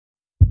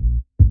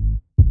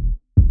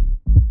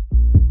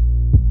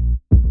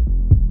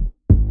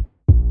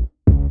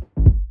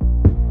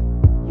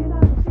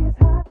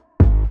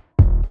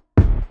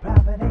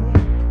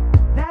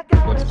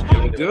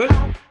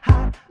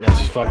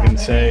fucking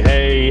say,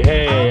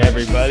 hey,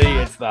 everybody,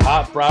 it's the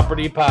Hot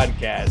Property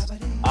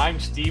Podcast. I'm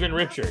Steven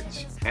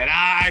Richards. And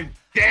I'm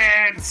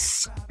Dan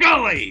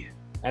Scully.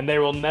 And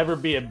there will never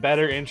be a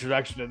better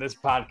introduction to this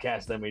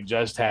podcast than we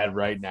just had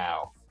right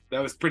now.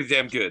 That was pretty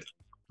damn good.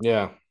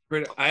 Yeah.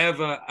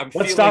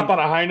 Let's stop on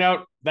a high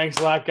note. Thanks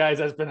a lot, guys.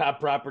 That's been Hot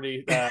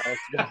Property.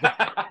 It's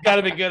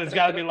gotta be good. It's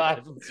gotta be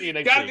live. See you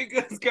next week. Gotta be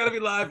good. It's gotta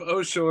be live.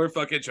 Oh, sure.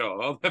 Fucking show.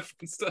 All that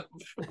fun stuff.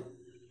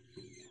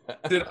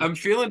 Dude, I'm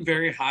feeling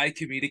very high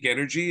comedic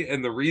energy,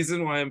 and the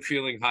reason why I'm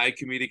feeling high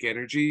comedic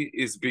energy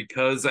is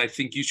because I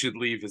Think You Should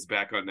Leave is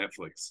back on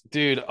Netflix.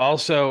 Dude,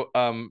 also,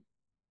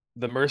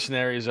 the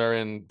Mercenaries are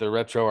in the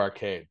retro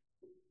arcade.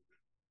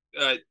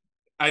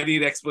 I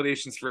need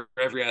explanations for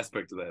every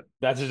aspect of that.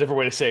 That's a different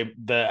way to say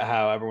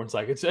how everyone's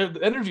like, it's the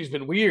energy's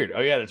been weird. Oh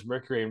yeah, there's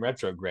Mercury in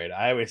retrograde.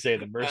 I always say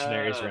the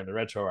Mercenaries are in the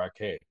retro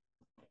arcade.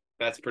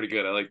 That's pretty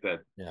good. I like that.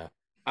 Yeah.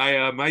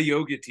 My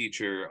yoga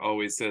teacher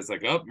always says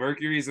like, "Oh,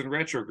 Mercury's in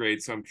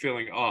retrograde, so I'm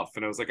feeling off."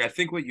 And I was like, I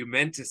think what you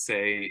meant to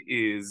say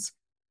is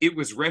it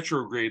was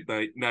retrograde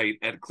night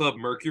at Club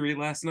Mercury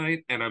last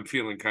night, and I'm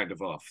feeling kind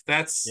of off.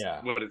 That's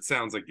what it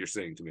sounds like you're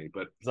saying to me.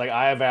 But it's like,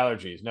 I have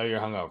allergies. No, you're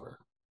hungover.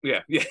 Yeah.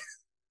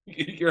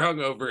 You're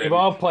hungover. We've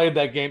all played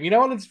that game. You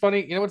know what's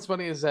funny? You know what's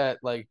funny is that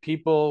like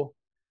people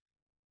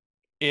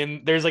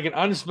there's an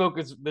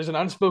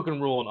unspoken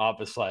rule in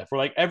office life where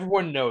like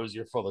everyone knows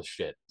you're full of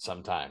shit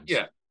sometimes.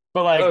 Yeah.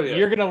 But like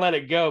you're gonna let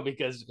it go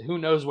because who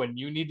knows when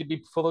you need to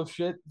be full of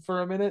shit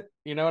for a minute.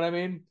 You know what I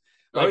mean?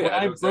 Like when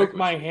I broke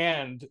my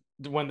hand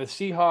when the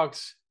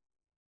Seahawks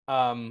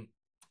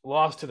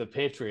lost to the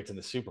Patriots in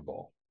the Super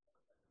Bowl,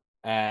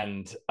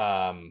 and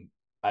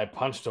I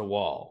punched a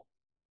wall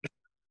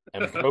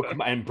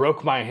and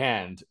broke my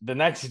hand. The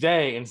next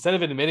day, instead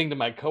of admitting to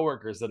my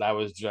coworkers that I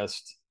was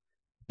just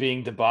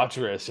being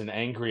debaucherous and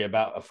angry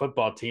about a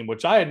football team,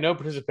 which I had no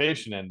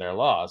participation in their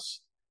loss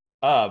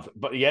of,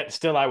 but yet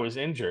still I was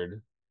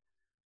injured.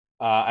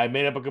 I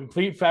made up a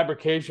complete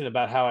fabrication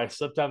about how I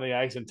slipped on the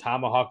ice and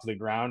tomahawked the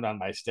ground on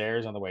my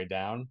stairs on the way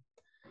down.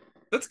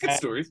 That's a good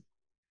story.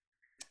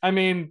 I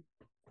mean,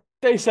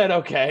 they said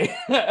okay.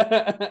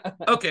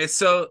 Okay,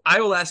 so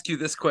I will ask you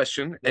this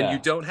question, and you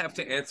don't have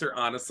to answer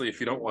honestly if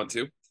you don't want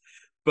to,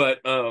 but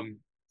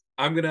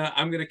I'm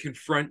gonna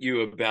confront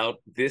you about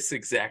this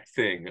exact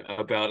thing,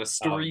 about a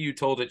story you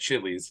told at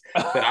Chili's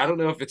that I don't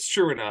know if it's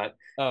true or not.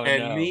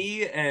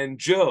 Me and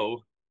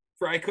Joe,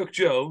 Fry Cook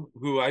Joe,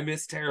 who I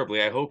miss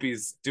terribly. I hope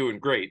he's doing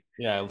great.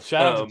 Yeah,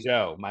 shout out to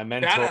Joe, my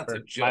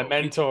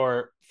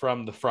mentor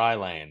from the Fry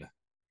Lane.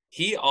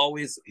 He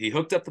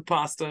hooked up the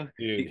pasta.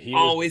 Dude, he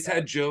always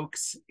had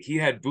jokes. He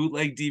had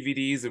bootleg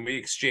DVDs, and we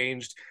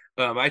exchanged.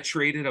 I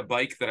traded a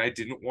bike that I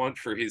didn't want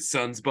for his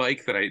son's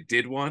bike that I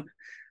did want.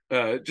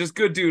 Just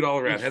good dude all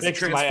around. Has a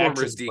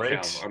Transformers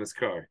decal on his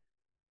car.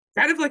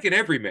 Kind of like an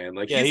everyman.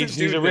 Like he's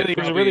a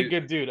really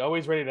good dude.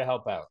 Always ready to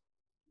help out.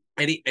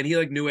 And he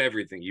like knew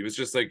everything. He was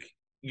just like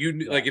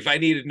like if I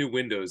needed new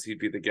windows, he'd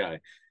be the guy.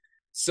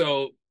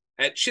 So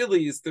at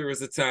Chili's, there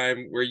was a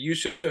time where you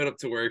showed up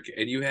to work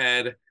and you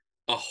had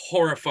a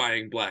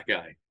horrifying black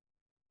eye.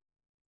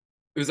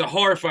 It was a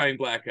horrifying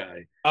black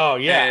eye. Oh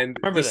yeah, and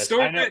the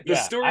story.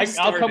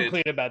 I'll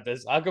complain about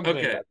this.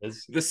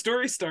 The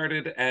story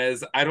started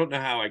as I don't know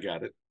how I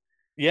got it.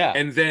 Yeah,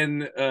 and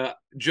then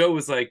Joe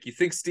was like, "You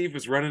think Steve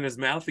was running his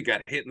mouth? He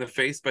got hit in the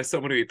face by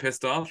someone who he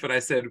pissed off." And I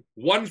said,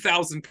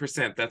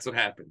 1,000%, that's what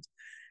happened.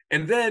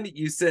 And then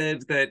you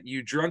said that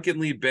you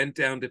drunkenly bent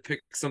down to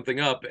pick something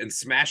up and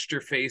smashed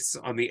your face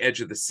on the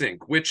edge of the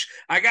sink, which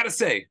I gotta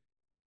say,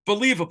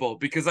 believable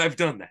because I've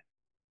done that.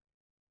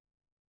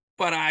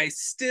 But I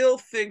still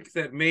think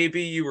that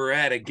maybe you were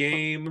at a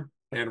game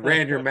and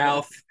ran your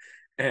mouth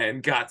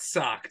and got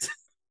socked.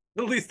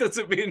 At least that's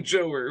what me and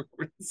Joe were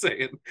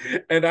saying.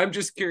 And I'm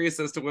just curious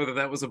as to whether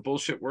that was a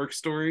bullshit work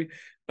story.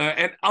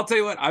 And I'll tell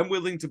you what, I'm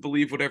willing to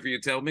believe whatever you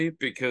tell me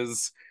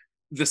because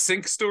the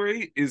sink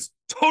story is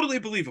totally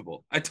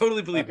believable. I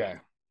totally believe it.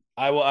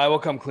 I will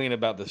come clean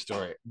about this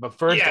story. But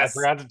first, I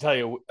forgot to tell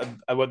you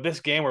what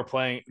this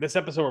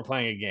episode we're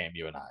playing a game,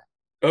 you and I.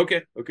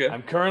 Okay.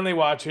 I'm currently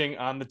watching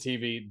on the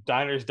TV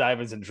Diners,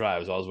 Dives, and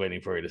Drives. I was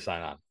waiting for you to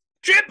sign on.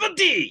 Triple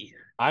D!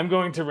 I'm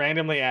going to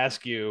randomly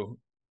ask you,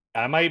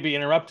 I might be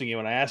interrupting you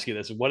when I ask you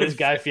this. What is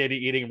Guy Fieri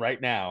eating right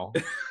now?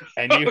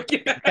 And you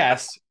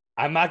guess.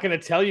 I'm not going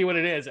to tell you what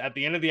it is. At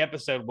the end of the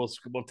episode,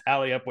 we'll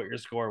tally up what your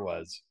score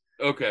was.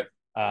 Okay.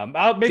 Can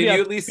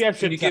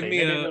you give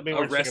me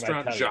a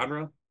restaurant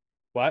genre?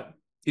 What?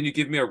 Can you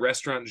give me a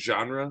restaurant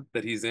genre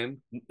that he's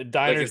in?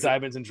 Diners,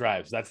 Dives, and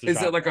Drives. That's the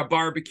genre. Is it like a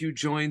barbecue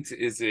joint?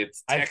 Is it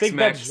Tex-Mex? I think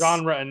that's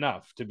genre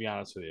enough, to be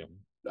honest with you.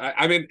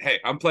 I mean, hey,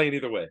 I'm playing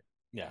either way.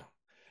 Yeah.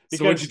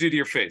 So what'd you do to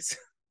your face?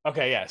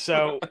 Okay, yeah.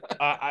 So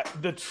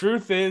the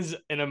truth is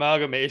an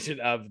amalgamation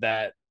of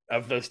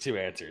those two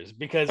answers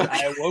because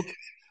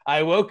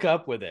I woke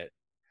up with it,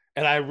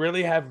 and I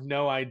really have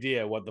no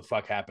idea what the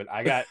fuck happened.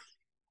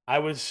 I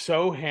was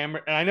so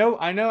hammered, and I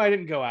know I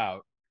didn't go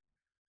out.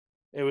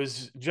 It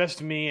was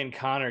just me and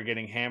Connor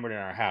getting hammered in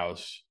our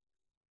house.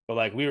 but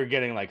like we were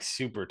getting like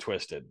super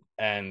twisted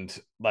and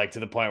like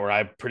to the point where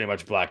I pretty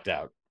much blacked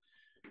out.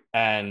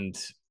 And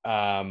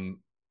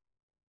um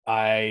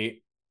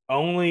I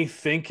only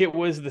think it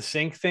was the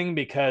sink thing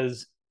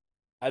because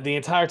the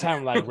entire time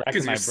I'm like racking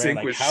Because your my brain, sink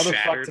like, was how the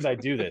fuck shattered. did I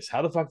do this?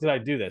 How the fuck did I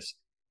do this?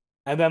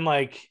 And then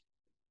like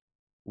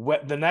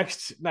what the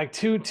next like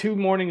two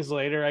mornings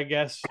later, I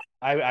guess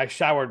I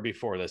showered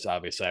before this.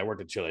 Obviously, I worked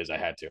at Chili's, I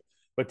had to.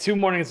 But 2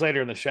 mornings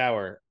later in the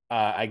shower,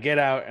 I get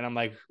out and I'm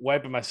like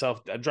wiping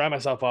myself, I dry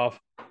myself off,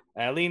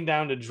 and I lean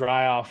down to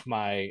dry off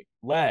my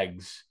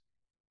legs,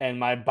 and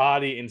my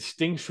body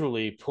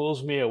instinctually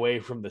pulls me away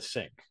from the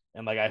sink,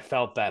 and like I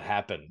felt that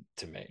happen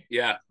to me,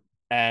 Yeah.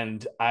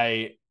 and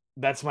I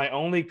that's my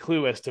only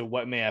clue as to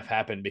what may have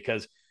happened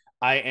because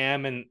I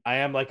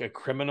am like a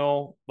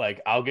criminal. Like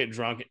I'll get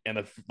drunk and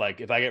if I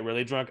get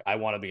really drunk, I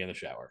want to be in the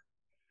shower.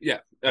 Yeah.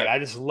 Like I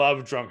just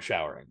love drunk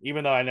showering,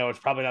 even though I know it's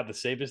probably not the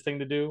safest thing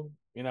to do,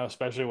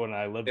 especially when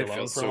I lived It alone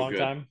feels for a so long good.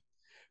 time.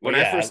 But When I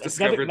yeah, first it's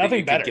nothing discovered that you nothing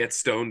could better. get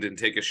stoned and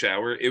take a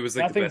shower, it was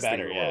like the Nothing best thing in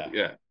better, the world.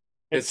 yeah. Yeah.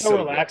 It's It's so so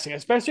good. relaxing,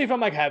 especially if I'm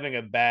like having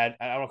a bad,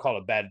 I don't call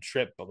it a bad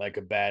trip, but like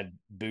a bad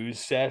booze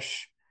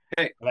sesh.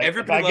 Hey, Like if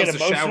everybody I get loves a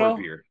shower emotional,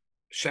 beer.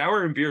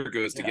 Shower and beer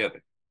goes yeah.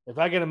 together. If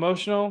I get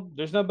emotional,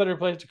 there's no better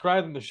place to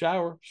cry than the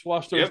shower. Just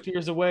wash those Yep.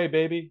 tears away,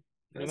 baby.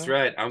 You That's know?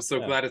 right. I'm so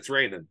Yeah. glad it's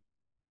raining.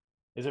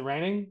 Is it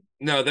raining?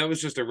 No, that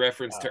was just a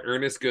reference to Oh.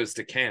 Ernest Goes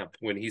to Camp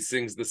when he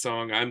sings the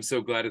song I'm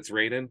so glad it's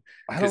raining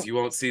I because don't you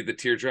won't see the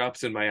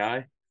teardrops in my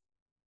eye.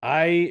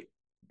 I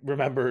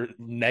remember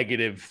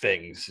negative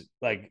things.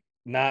 Like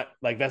not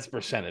like that's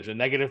percentage. A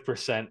negative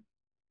percent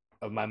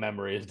of my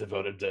memory is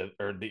devoted to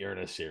the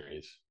Ernest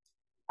series.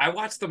 I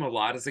watched them a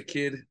lot as a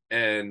kid,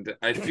 and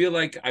I feel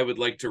like I would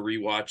like to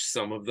rewatch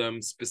some of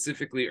them,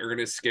 specifically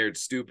Ernest Scared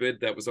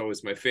Stupid. That was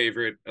always my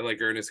favorite. I like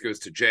Ernest Goes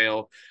to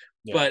Jail.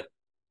 Yeah. But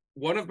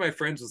one of my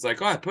friends was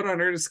like, "Oh, I put on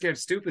Ernest Scared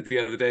Stupid the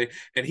other day,"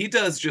 and he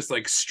does just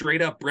like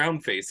straight up brown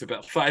face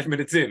about 5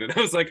 minutes in, and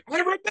I was like, "I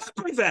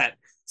remember that."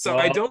 So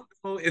I Well, don't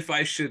know if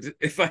I should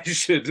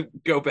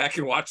go back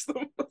and watch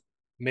them.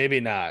 maybe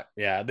not.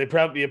 Yeah. They're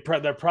probably you'd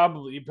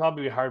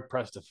probably be hard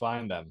pressed to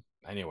find them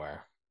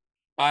anywhere.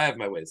 I have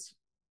my ways.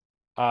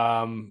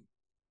 Um,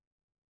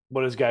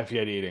 what is Guy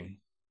Fieri eating?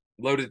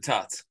 Loaded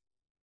tots.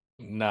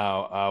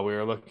 No, we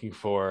were looking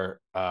for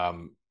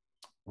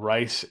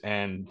rice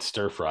and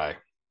stir fry.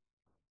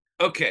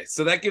 Okay,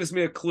 so that gives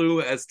me a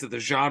clue as to the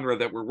genre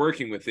that we're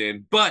working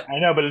within. But I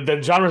know, but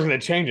the genre's going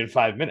to change in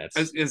 5 minutes.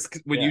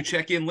 when Yeah. you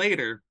check in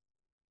later,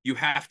 you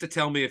have to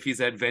tell me if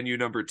he's at venue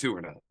number 2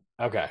 or not.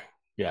 Okay.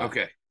 Yeah.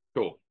 Okay,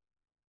 cool.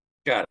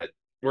 Got it.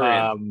 We're in.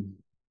 Um,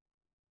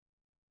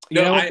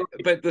 you No, know,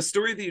 but the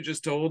story that you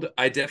just told,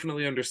 I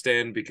definitely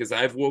understand because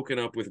I've woken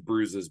up with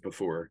bruises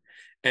before.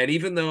 And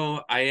even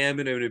though I am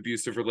in an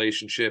abusive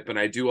relationship and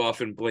I do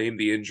often blame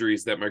the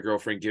injuries that my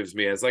girlfriend gives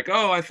me as like,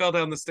 oh, I fell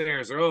down the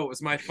stairs or oh, it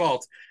was my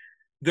fault.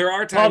 There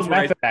are it's called times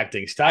where method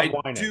acting. Stop I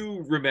whining.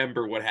 do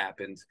remember what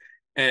happened.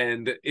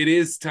 And it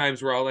is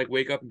times where I'll like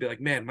wake up and be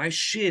like, man, my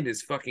shin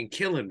is fucking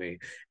killing me.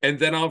 And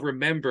then I'll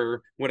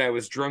remember when I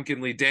was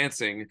drunkenly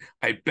dancing,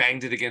 I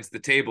banged it against the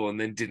table and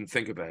then didn't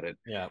think about it.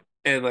 Yeah.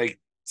 And like,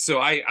 so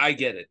I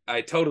get it.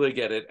 I totally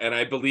get it. And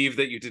I believe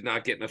that you did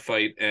not get in a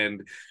fight.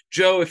 And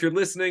Joe, if you're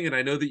listening, and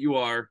I know that you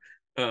are,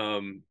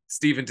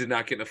 Steven did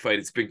not get in a fight.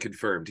 It's been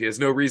confirmed. He has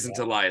no reason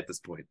Yeah. to lie at this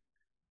point.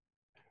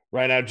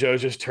 Right now,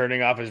 Joe's just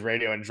turning off his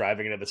radio and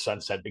driving into the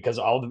sunset because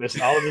all of his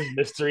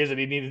mysteries that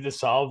he needed to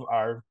solve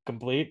are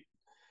complete.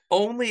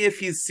 Only if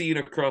he's seen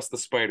Across the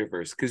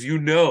Spider-Verse, because you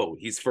know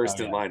he's Oh first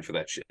in yeah. line for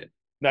that shit.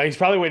 No, he's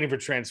probably waiting for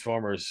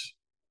Transformers.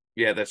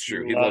 Yeah, that's He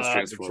true. He loves loved the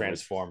Transformers.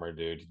 Transformer,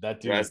 dude. That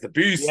dude. Rise the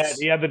He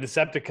Beasts. had the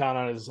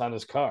Decepticon on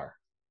his car.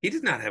 He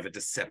did not have a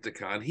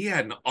Decepticon. He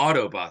had an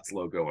Autobots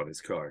logo on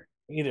his car.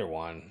 Either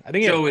one. I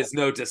think he had Joe both. is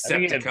no I think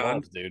he had Decepticon.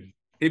 both, dude.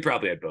 He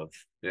probably had both.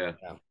 Yeah.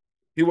 Yeah.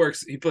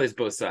 He plays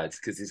both sides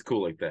because he's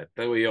cool like that.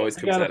 That way he always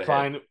I comes gotta out ahead.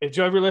 find. If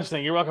Joe, if you're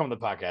listening, you're welcome on the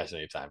podcast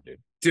anytime, dude.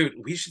 Dude,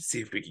 we should see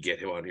if we could get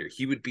him on here.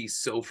 He would be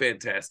so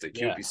fantastic.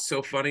 He would be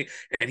so funny.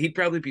 And he'd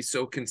probably be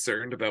so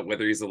concerned about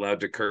whether he's allowed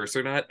to curse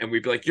or not. And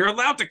we'd be like, you're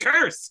allowed to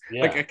curse.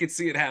 Yeah. Like I could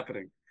see it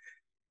happening.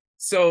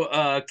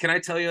 So can I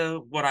tell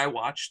you what I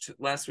watched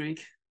last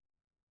week?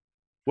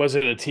 Was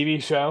it a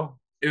TV show?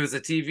 It was a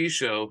TV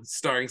show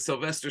starring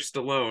Sylvester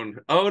Stallone.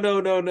 Oh,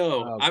 no, no,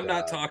 no. Oh, I'm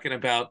not God. talking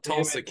about Damn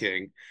Tulsa it.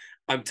 King.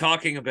 I'm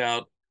talking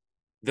about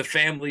The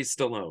Family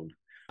Stallone,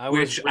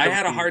 which I really...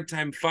 had a hard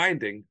time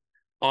finding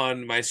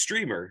on my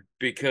streamer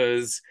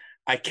because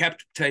I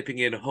kept typing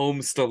in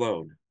Home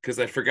Stallone because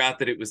I forgot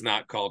that it was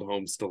not called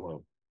Home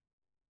Stallone.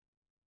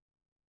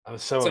 I'm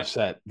so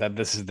upset that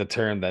this is the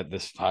turn that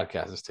this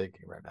podcast is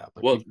taking right now.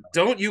 But well,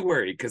 don't you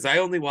worry, because I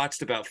only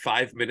watched about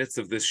 5 minutes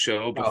of this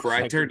show before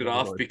I turned it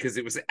off because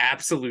it was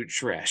absolute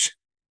trash.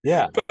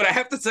 Yeah. But I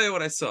have to tell you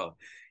what I saw.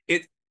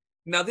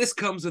 Now, this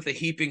comes with a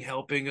heaping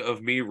helping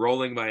of me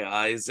rolling my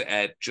eyes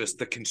at just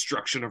the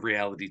construction of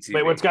reality TV.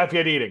 Wait, what's Guy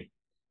Fieri eating?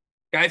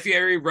 Guy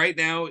Fieri right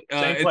now.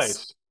 Same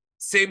place.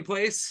 Same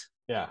place?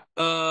 Yeah.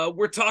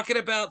 We're talking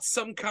about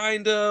some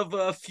kind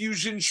of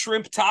fusion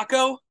shrimp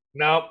taco.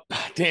 No,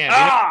 damn.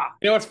 Ah,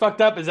 You know what's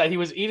fucked up is that he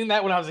was eating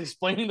that when I was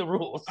explaining the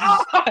rules.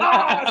 all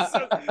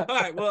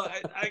right. Well,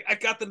 I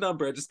got the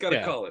number. I just got to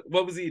Yeah. call it.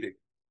 What was he eating?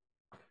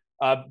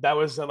 That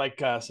was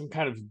like some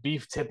kind of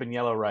beef tip and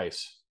yellow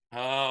rice.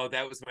 Oh,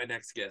 that was my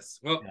next guess.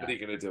 Well, what Yeah. are you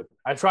gonna do?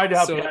 I tried to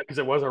help you So out because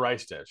it was a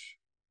rice dish.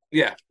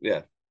 yeah,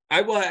 yeah.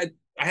 I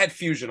had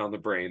fusion on the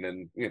brain,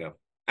 and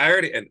I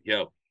already and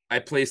I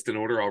placed an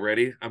order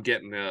already. I'm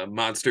getting a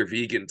Monster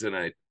Vegan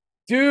tonight.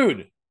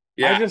 Dude, I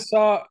Yeah, just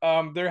saw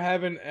they're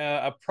having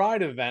a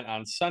Pride event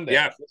on Sunday.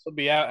 yeah. This will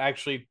be out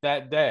actually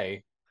that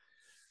day.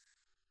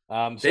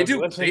 So They do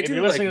they if you're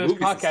do like listening to this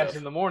movies and podcast stuff.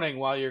 in the morning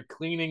while you're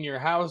cleaning your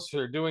house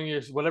or doing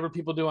your whatever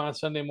people do on a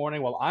Sunday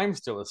morning while I'm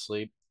still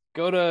asleep,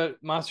 go to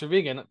Monster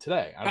Vegan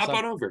today on Pop on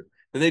Sunday. over.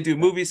 And they do Yeah.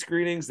 movie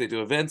screenings, they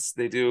do events,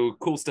 they do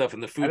cool stuff,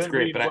 and the I food's didn't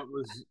great. read But I what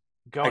was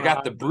I going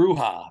got the on, but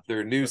Bruja,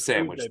 their new the food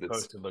sandwich. they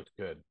That's posted looked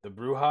good. The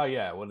Bruja,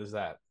 yeah, what is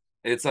that?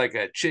 It's like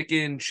a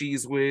chicken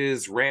cheese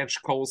whiz ranch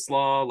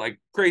coleslaw, like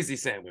crazy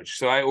sandwich.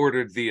 So I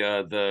ordered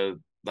the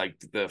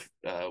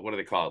what do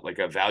they call it, like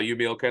a value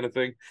meal kind of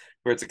thing,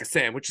 where it's like a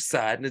sandwich, a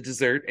side, and a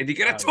dessert, and you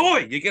get a Oh yeah,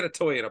 toy. You get a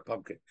toy and a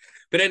pumpkin.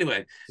 But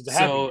anyway, it's a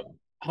Happy so Meal.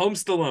 Home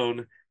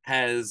Stallone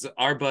has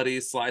our buddy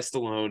Sly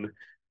Stallone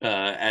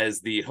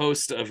as the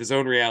host of his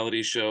own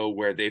reality show,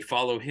 where they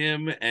follow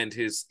him and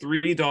his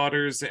three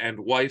daughters and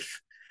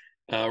wife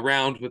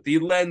around with the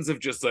lens of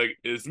just like,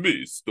 it's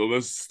me,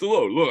 Sylvester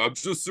Stallone. Look, I'm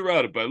just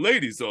surrounded by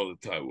ladies all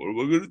the time. What am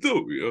I gonna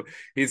do?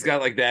 He's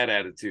got like that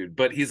attitude,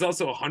 but he's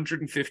also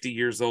 150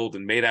 years old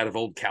and made out of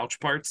old couch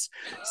parts.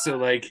 So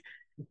like,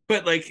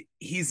 but like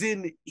he's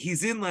in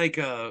like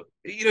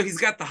he's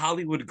got the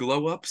Hollywood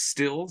glow up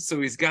still,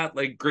 so he's got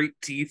like great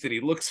teeth and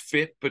he looks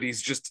fit, but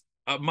he's just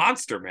a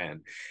monster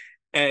man.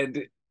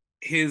 And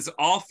his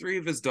all three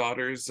of his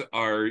daughters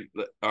are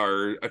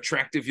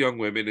attractive young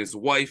women. His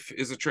wife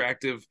is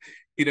attractive.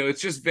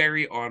 It's just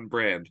very on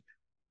brand.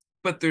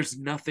 But there's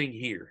nothing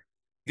here.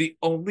 The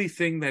only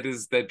thing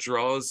that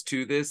draws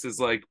to this is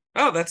like,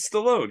 oh, that's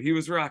Stallone. He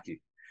was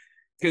Rocky.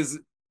 Because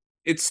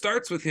it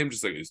starts with him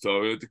just like, he's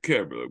talking at the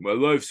camera. Like, my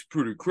life's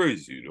pretty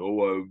crazy, I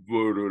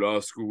wrote an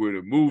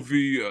Oscar-winning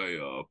movie.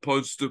 I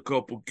punched a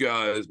couple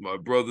guys. My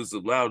brother's a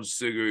loud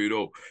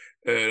singer.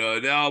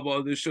 And now I'm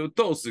on this show,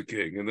 Tulsa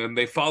King. And then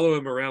they follow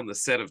him around the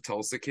set of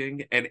Tulsa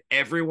King. And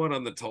everyone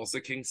on the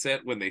Tulsa King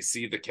set, when they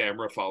see the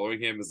camera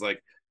following him, is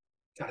like,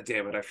 God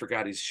damn it, I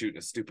forgot he's shooting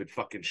a stupid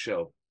fucking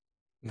show.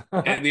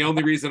 And the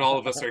only reason all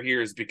of us are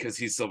here is because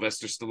he's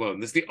Sylvester Stallone.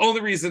 That's the only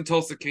reason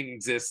Tulsa King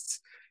exists.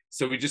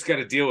 So we just got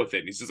to deal with it.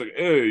 And he's just like,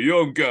 hey,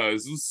 young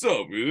guys, what's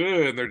up?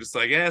 And they're just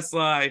like, yeah,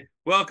 Sly,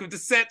 welcome to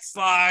set,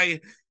 Sly.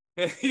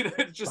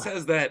 It just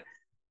has that.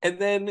 And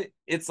then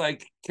it's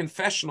like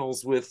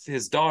confessionals with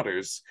his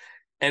daughters.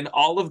 And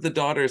all of the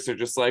daughters are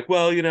just like,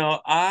 well,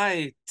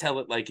 I tell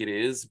it like it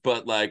is,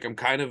 but like I'm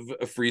kind of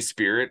a free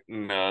spirit,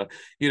 and I'm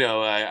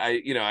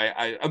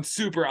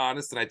super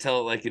honest and I tell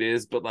it like it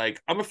is, but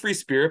like I'm a free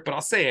spirit, but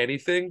I'll say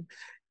anything.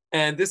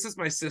 And this is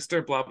my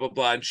sister, blah blah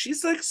blah, and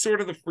she's like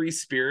sort of the free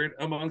spirit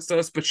amongst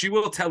us, but she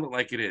will tell it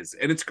like it is.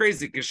 And it's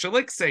crazy because she'll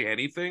like say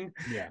anything,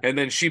 Yeah. and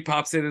then she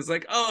pops in and is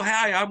like, oh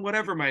hi, I'm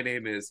whatever my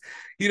name is.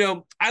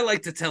 I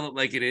like to tell it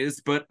like it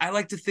is, but I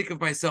like to think of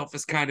myself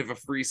as kind of a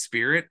free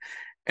spirit.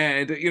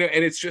 And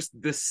and it's just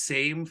the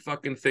same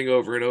fucking thing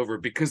over and over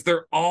because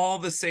they're all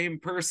the same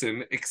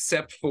person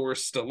except for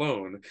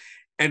Stallone.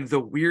 And the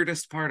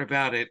weirdest part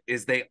about it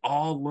is they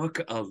all look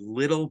a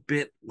little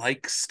bit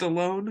like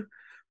Stallone,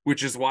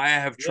 which is why I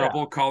have Yeah.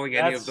 trouble calling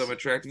any of them That's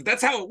attractive.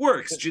 That's how it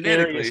works the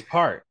genetically. scariest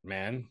part,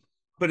 man.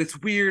 But it's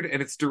weird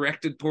and it's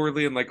directed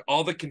poorly, and like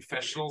all the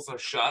confessionals are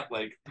shot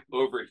like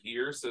over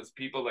here, so it's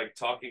people like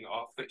talking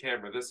off the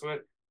camera this way.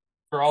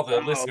 For all the Oh,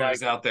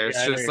 listeners like out there, yeah, it's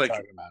I know what just you're like,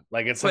 talking about.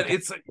 Like it's some but kind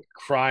it's like, of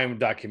crime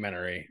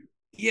documentary.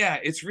 yeah,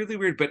 it's really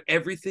weird. But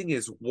everything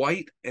is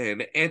white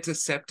and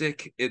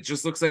antiseptic. It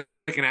just looks like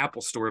an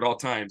Apple store at all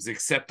times,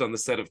 except on the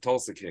set of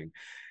Tulsa King.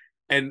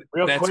 And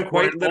Real that's quick, we're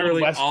quite in Old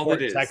literally all it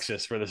Westport, is.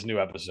 Texas for this new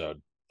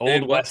episode.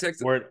 And what,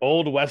 Texas? We're at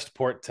Old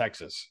Westport,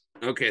 Texas.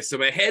 Okay, so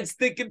my head's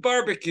thinking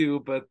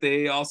barbecue, but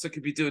they also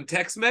could be doing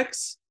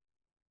Tex-Mex.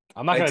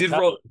 I'm not I gonna did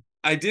tell roll. you.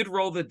 I did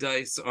roll the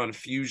dice on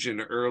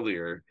fusion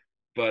earlier,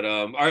 but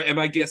am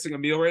I guessing a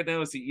meal right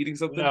now? Is he eating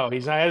something? No,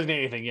 he's not hasn't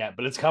eaten anything yet,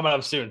 but it's coming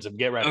up soon, so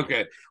get ready.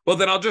 Okay, well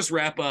then I'll just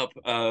wrap up.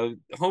 Home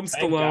Thank God.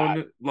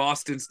 Stallone,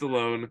 Lost in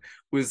Stallone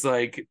was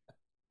like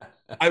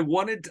I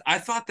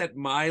thought that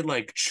my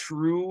like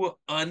true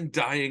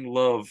undying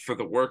love for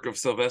the work of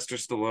Sylvester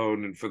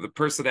Stallone and for the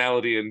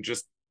personality and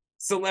just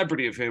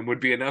celebrity of him would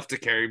be enough to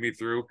carry me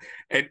through,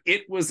 and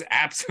it was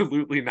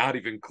absolutely not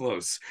even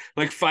close.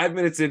 Like 5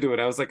 minutes into it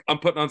I was like, I'm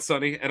putting on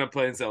Sunny and I'm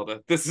playing Zelda.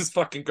 This is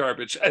fucking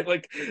garbage. I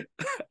like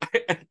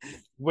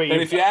Wait, and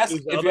you're playing if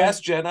you Zelda?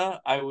 ask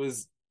Jenna, I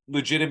was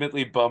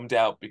legitimately bummed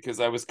out because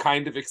I was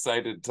kind of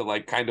excited to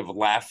like kind of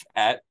laugh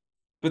at,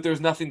 but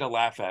there's nothing to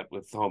laugh at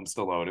with Home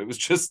Stallone. It was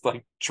just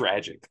like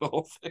tragic, the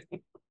whole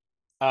thing.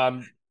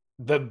 Um,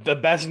 the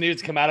best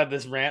news come out of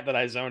this rant that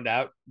I zoned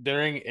out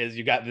during is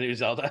you got the new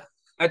Zelda.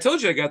 I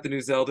told you I got the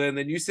new Zelda, and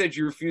then you said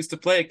you refused to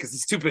play it because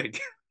it's too big.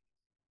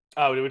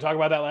 Oh, did we talk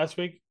about that last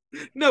week?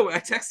 No, I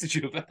texted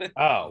you about it.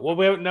 Oh, well,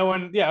 we have no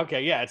one. Yeah,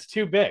 okay, yeah, it's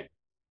too big.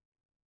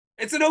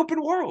 It's an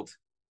open world.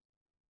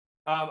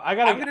 I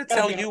gotta, I'm I going to gotta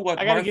tell be, you what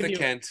I gotta give Martha you,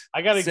 Kent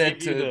I gotta said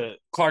give you to the,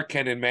 Clark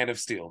Kent in Man of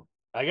Steel.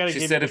 I gotta She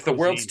give you said, the if the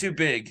world's cuisine too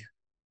here. big,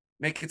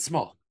 make it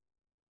small.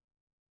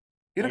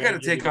 You I don't got gotta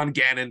to give you take the. on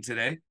Ganon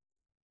today.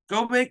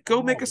 Go make a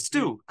Oh,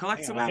 stew.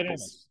 Collect hang on, some let me get in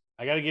apples. this.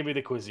 I gotta give you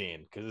the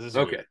cuisine because this is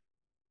weird. Okay.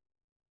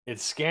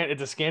 It's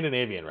a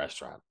Scandinavian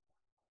restaurant.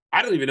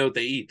 I don't even know what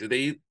they eat. Do they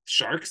eat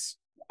sharks?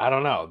 I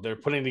don't know. They're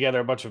putting together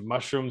a bunch of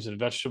mushrooms and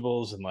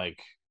vegetables and like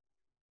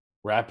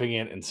wrapping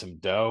it in some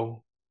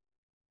dough. You're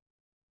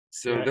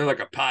So gonna. they're like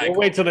a pie We'll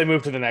wait till culture. they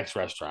move to the next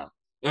restaurant.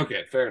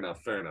 Okay, fair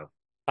enough. Fair enough.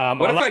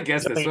 What if Unless I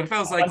guess this? What if I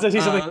was like, unless I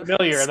see something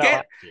familiar, that'll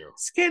have to.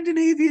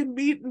 Scandinavian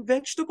meat and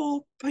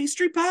vegetable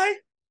pastry pie?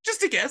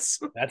 Just a guess.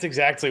 That's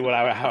exactly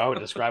how I would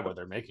describe what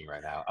they're making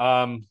right now.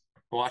 I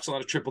watch a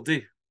lot of Triple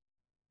D.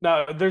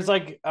 No, there's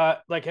like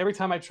every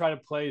time I try to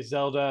play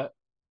Zelda,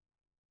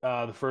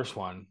 the first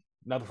one,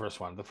 not the first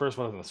one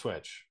on the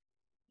Switch,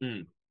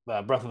 Mm,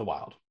 Breath of the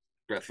Wild.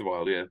 Breath of the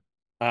Wild,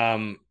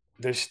 yeah.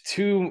 There's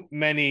too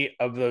many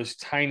of those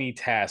tiny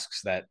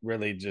tasks that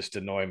really just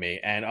annoy me,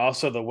 and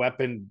also the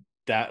weapon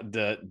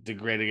the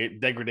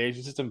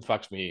degradation system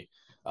fucks me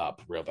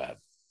up real bad.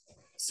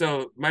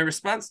 So my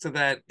response to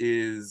that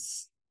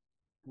is,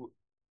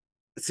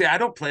 see, I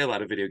don't play a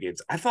lot of video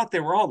games. I thought they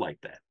were all like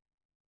that.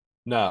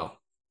 No,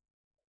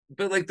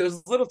 But like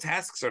those little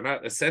tasks are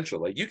not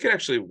essential. Like you can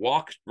actually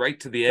walk right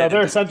to the no, they're end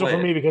and essential play for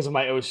it. me because of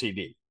my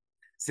OCD.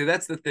 See,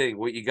 that's the thing.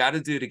 What you got to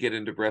do to get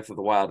into Breath of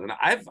the Wild, and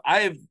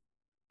I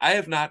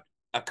have not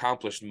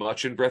accomplished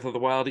much in Breath of the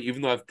Wild,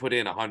 even though I've put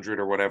in 100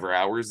 or whatever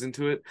hours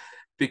into it,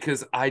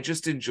 because I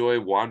just enjoy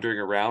wandering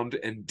around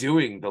and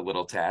doing the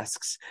little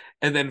tasks,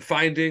 and then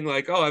finding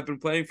like, oh, I've been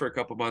playing for a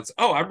couple months.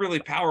 Oh, I'm really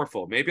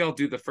powerful. Maybe I'll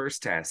do the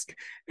first task,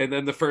 and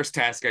then the first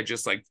task, I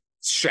just like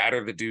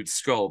shatter the dude's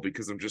skull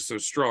because I'm just so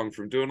strong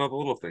from doing all the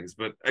little things.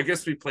 But I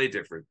guess we play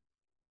different.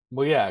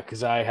 Well, yeah,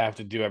 because I have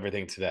to do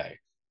everything today.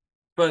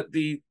 But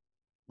the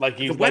Like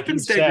you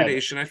weapons said.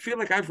 degradation, I feel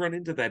like I've run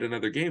into that in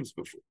other games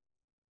before.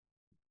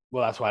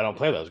 Well, that's why I don't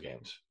play those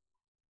games.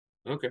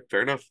 Okay,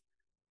 fair enough.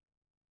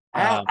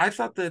 I Um, I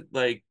thought that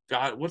like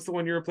God, what's the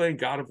one you were playing?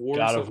 God of War or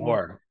God of something?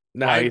 War.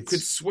 No, I could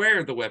it's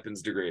swear the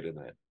weapons degrade in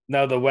that.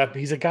 no the weapon.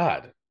 He's a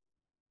god.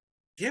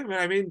 Yeah, man.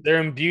 I mean,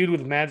 They're imbued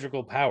with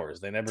magical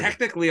powers. They never.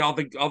 technically, all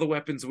the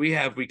weapons we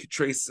have, we could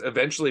trace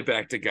eventually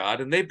back to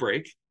God, and they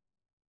break.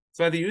 That's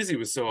why the Uzi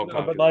was so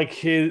No, but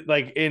unpopular.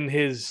 like in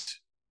his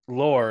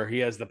lore, he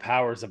has the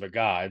powers of a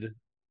god.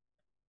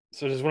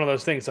 So it's just one of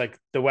those things. Like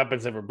the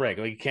weapons never break.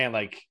 Like you can't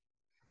How do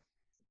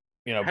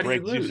you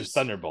break Zeus's lose?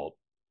 thunderbolt.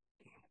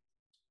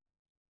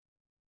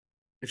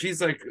 If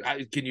he's like,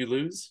 can you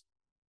lose?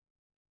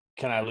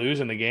 Can I lose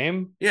in the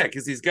game? Yeah,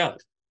 because he's God.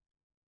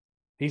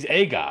 He's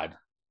a god.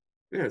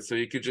 Yeah, so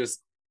you could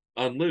just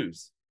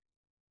unlose.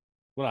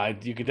 Well,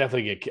 you could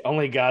definitely get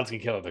only gods can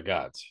kill other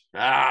gods.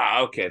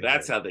 Ah, okay,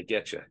 that's how they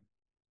get you.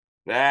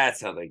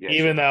 That's how they get you.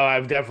 Even though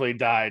I've definitely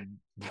died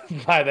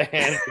by the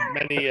hands of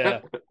many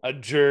a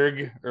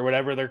jerg or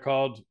whatever they're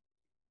called.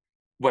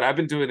 What I've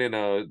been doing in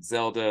a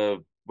Zelda,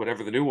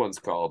 whatever the new one's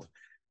called,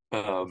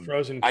 The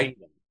Frozen I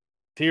Kingdom.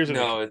 Tears of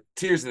the Kingdom. no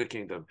Tears of the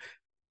Kingdom.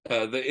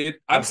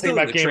 I'm still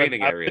in the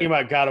training I'm thinking area.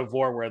 about God of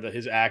War where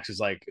his axe is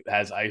like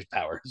has ice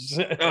powers.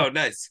 Oh,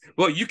 nice.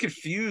 Well, you could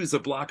fuse a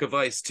block of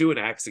ice to an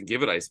axe and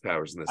give it ice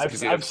powers in this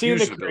because you have I've seen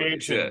the fusion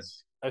abilities. Yeah,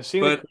 creations. I've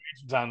seen the but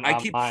creations on I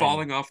keep online.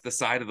 falling off the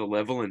side of the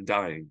level and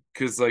dying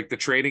because like the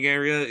training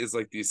area is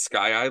like these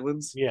sky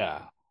islands,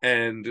 Yeah.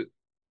 and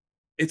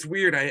it's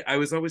weird. I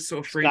was always so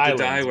afraid to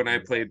die Skylands when as I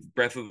they say. played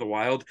Breath of the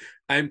Wild.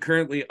 I'm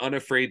currently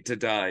unafraid to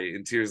die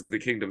in Tears of the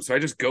Kingdom, so I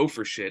just go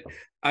for shit.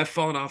 I've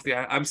fallen off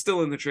I'm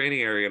still in the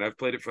training area, and I've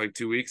played it for like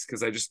 2 weeks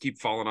because I just keep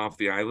falling off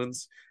the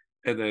islands,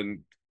 and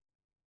then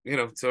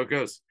so it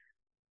goes.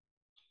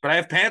 But I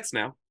have pants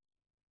now.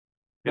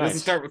 It doesn't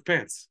Nice. start with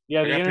pants.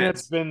 Yeah, I the got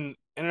pants.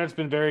 internet's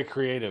been very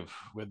creative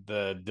with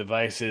the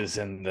devices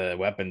and the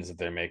weapons that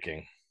they're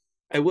making.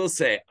 I will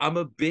say I'm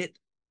a bit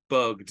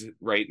bugged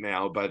right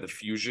now by the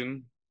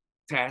fusion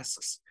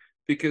tasks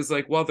because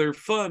like while they're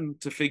fun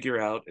to figure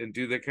out and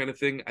do that kind of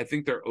thing, I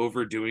think they're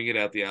overdoing it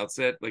at the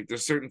outset. Like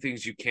there's certain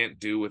things you can't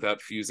do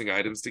without fusing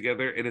items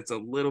together and it's a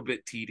little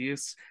bit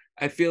tedious.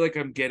 I feel like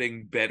I'm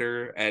getting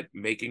better at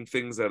making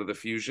things out of the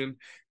fusion,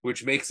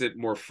 which makes it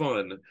more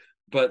fun.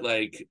 But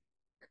like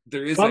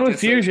there is, I Fun with guess,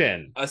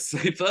 fusion. a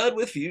fun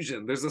with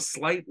fusion. There's a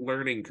slight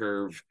learning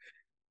curve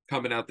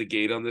coming out the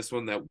gate on this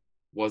one that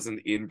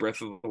wasn't in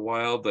Breath of the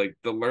Wild. Like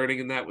the learning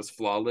in that was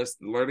flawless.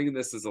 The learning in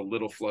this is a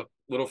little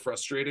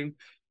frustrating,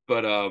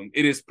 but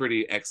it is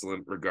pretty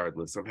excellent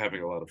regardless. I'm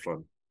having a lot of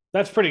fun.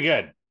 That's pretty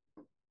good.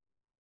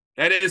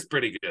 That is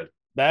pretty good.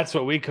 That's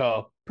what we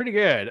call pretty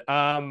good.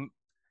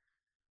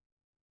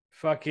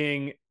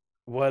 Fucking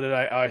what did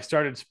I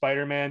started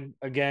Spider-Man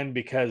again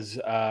because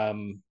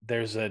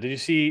there's a did you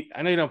see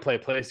I know you don't play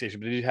PlayStation,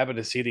 but did you happen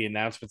to see the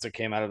announcements that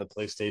came out of the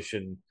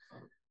PlayStation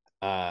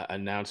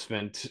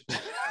announcement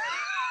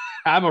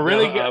I'm a No,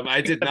 really good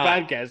I did at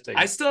not. podcasting.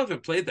 I still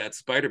haven't played that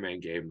Spider-Man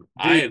game.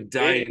 I Dude, am it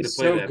dying to is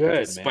play so that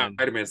because good, man.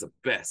 Spider-Man's the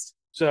best.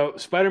 So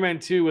Spider-Man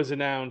 2 was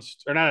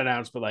announced, or not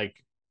announced, but like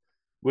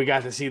we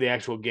got to see the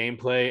actual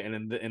gameplay,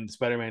 and in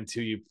Spider-Man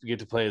 2, you get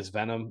to play as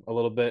Venom a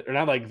little bit, or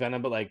not like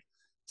Venom, but like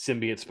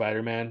symbiote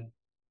Spider-Man.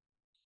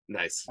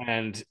 Nice.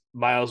 And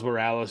Miles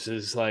Morales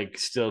is like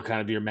still kind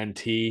of your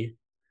mentee,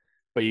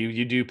 but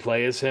you do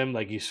play as him,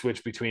 like you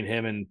switch between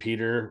him and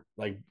Peter,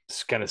 like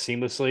kind of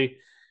seamlessly.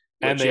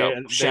 And Which, yo,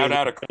 shout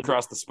out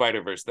across the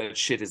Spider-Verse. That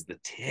shit is the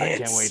I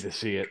can't wait tits. to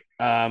see it.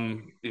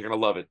 You're gonna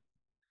love it.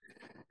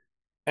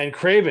 And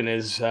Craven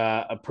is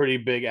a pretty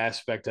big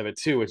aspect of it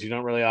too, which you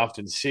don't really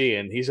often see.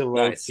 And he's a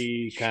low Nice.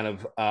 key kind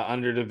of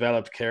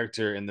underdeveloped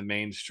character in the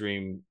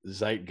mainstream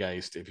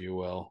zeitgeist, if you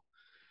will.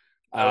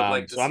 I would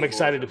like to So I'm see more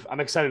of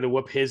excited him. to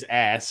whoop his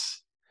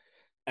ass.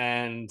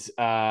 And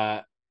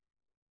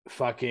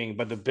fucking,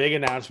 but the big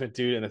announcement,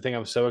 dude, and the thing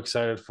I'm so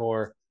excited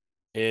for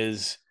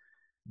is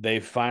they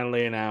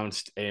finally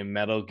announced a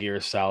Metal Gear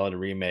Solid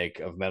remake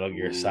of Metal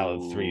Gear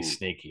Solid 3 Ooh.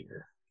 Snake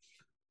Eater.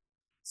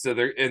 So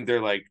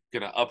they're like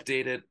gonna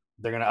update it.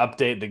 They're going to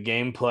update the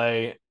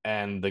gameplay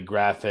and the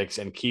graphics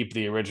and keep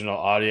the original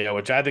audio,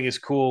 which I think is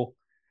cool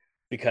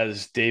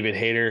because David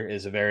Hayter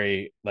is a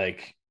very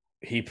like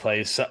he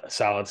plays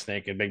Solid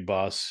Snake and Big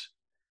Boss.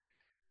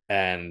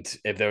 And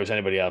if there was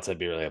anybody else, I'd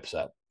be really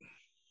upset.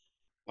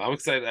 I'm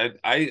excited.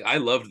 I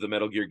loved the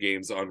Metal Gear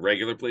games on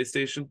regular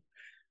PlayStation.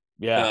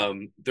 Yeah.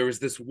 There was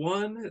this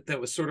one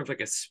that was sort of like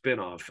a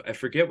spin-off. I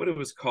forget what it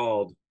was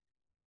called.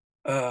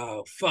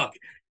 Oh fuck.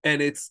 And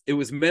it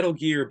was Metal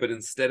Gear, but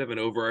instead of an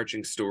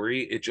overarching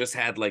story, it just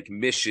had like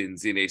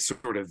missions in a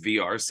sort of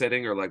VR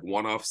setting or like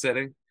one-off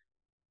setting.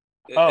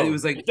 It Oh,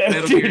 was like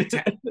dude,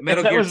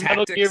 Metal that Gear was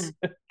Metal Gear. Tactics.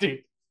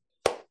 Dude,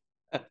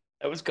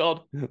 that was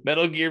called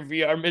Metal Gear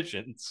VR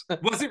Missions.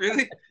 Was it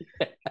really?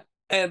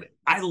 And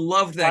I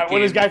loved All that right,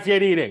 what is game. Guy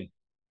Fieri eating?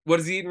 What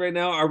is he eating right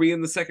now? Are we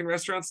in the second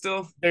restaurant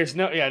still? There's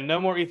no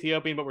more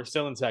Ethiopian, but we're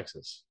still in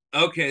Texas.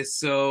 Okay,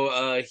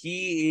 so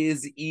he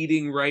is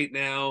eating right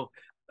now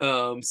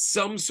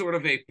some sort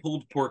of a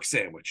pulled pork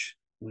sandwich.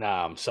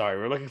 Nah, I'm sorry.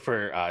 We're looking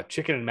for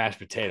chicken and mashed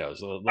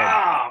potatoes. A little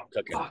Ah,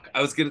 cooking. fuck.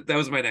 That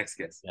was my next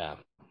guess. Yeah.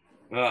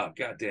 Oh,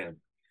 goddamn.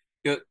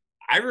 You know,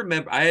 I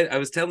remember I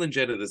was telling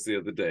Jenna this the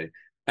other day.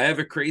 I have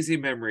a crazy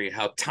memory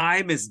how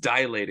time is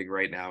dilating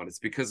right now, and it's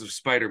because of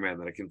Spider-Man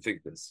that I can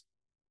think this.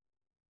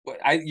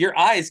 But your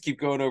eyes keep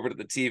going over to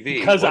the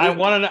TV. Because I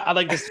want to. I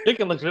like this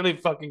chicken looks really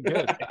fucking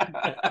good.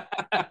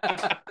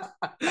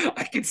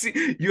 I can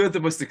see you had the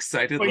most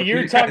excited But look.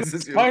 you're talking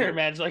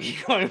Spider-Man, so like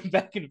you're going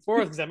back and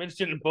forth because I'm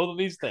interested in both of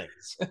these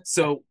things.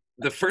 So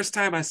the first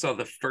time I saw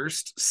the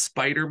first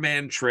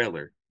Spider-Man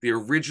trailer, the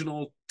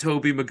original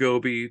Tobey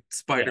Maguire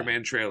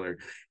Spider-Man trailer,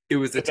 it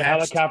was With the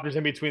attached. helicopters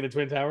in between the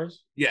Twin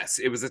Towers? Yes,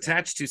 it was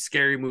attached to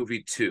Scary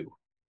Movie 2.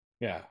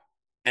 Yeah.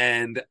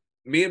 And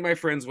me and my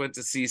friends went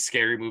to see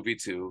Scary Movie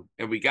 2,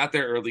 and we got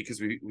there early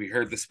because we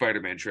heard the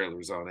Spider-Man trailer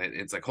was on it. And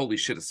it's like, holy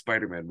shit, a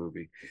Spider-Man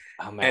movie.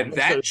 Oh man, And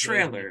that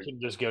trailer, you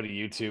can just go to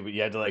YouTube, but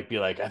you had to like be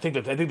like, I think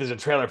there's a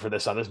trailer for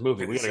this on this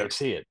movie. We gotta go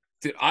see it.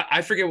 Dude,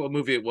 I forget what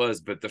movie it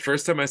was, but the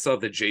first time I saw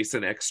the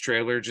Jason X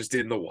trailer just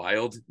in the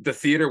wild, the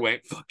theater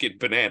went fucking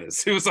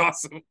bananas. It was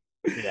awesome.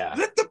 Yeah.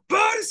 Let the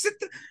body sit.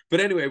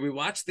 But anyway, we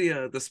watched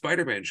the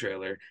Spider-Man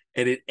trailer,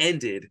 and it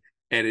ended,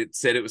 and it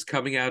said it was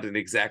coming out in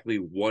exactly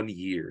 1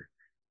 year.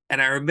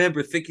 And I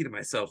remember thinking to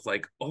myself,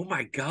 like, oh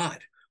my God,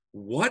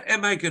 what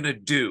am I gonna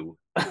do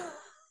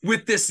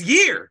with this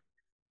year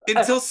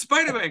until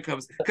Spider-Man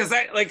comes? Because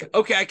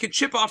I could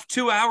chip off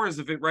 2 hours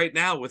of it right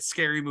now with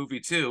Scary Movie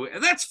 2,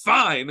 and that's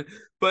fine,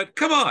 but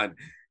come on.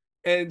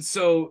 And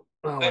so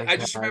I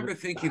just remember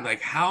thinking,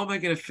 like, how am I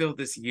gonna fill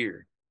this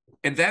year?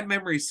 And that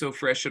memory is so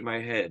fresh in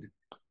my head.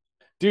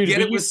 Dude,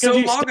 yet it was so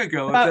long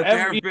ago that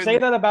there have been. Say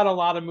that about a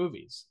lot of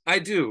movies. I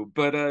do,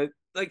 but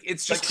like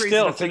it's just like crazy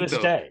still, to think this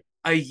though. Day.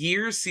 A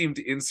year seemed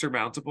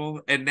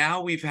insurmountable, and now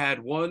we've had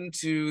 1,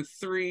 2,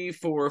 3,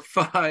 4,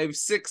 5,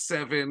 6,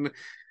 7,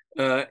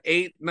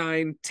 8,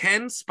 9,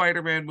 10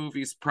 Spider-Man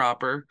movies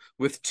proper,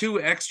 with 2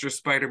 extra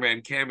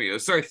Spider-Man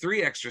cameos. Sorry,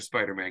 3 extra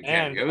Spider-Man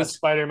cameos.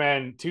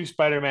 And 2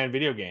 Spider-Man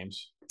video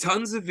games.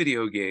 Tons of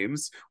video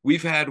games.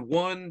 We've had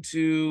 1,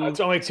 2. It's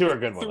only 2 are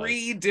good ones.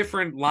 3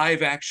 different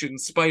live-action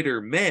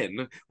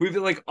Spider-Men. We've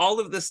been like, all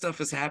of this stuff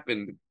has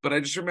happened, but I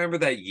just remember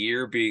that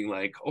year being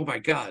like, oh my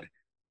God.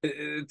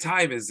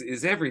 Time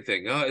is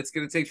everything. Oh, it's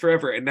gonna take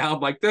forever. And now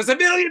I'm like, there's a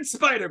million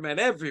Spider-Men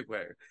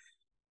everywhere.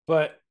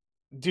 But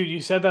dude,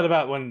 you said that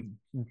about when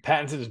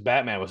Pattinson's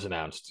Batman was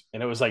announced,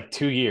 and it was like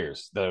 2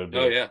 years though.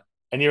 Oh yeah.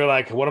 And you were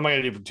like, what am I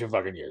gonna do for 2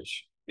 fucking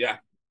years? Yeah.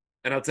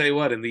 And I'll tell you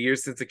what, in the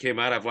years since it came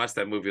out, I've watched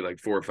that movie like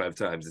 4 or 5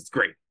 times. It's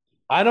great.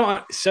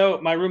 So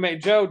my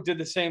roommate Joe did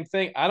the same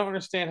thing. I don't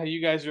understand how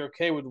you guys are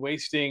okay with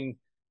wasting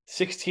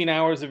 16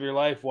 hours of your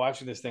life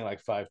watching this thing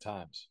like 5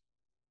 times.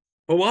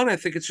 Well, one, I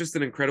think it's just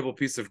an incredible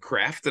piece of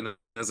craft, and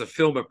as a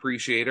film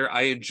appreciator,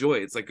 I enjoy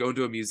it. It's like going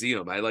to a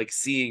museum. I like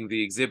seeing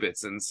the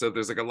exhibits, and so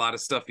there's like a lot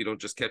of stuff you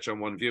don't just catch on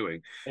one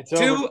viewing. It's 2,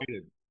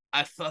 overrated.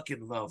 I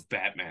fucking love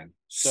Batman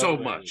so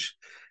much.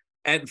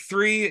 And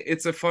 3,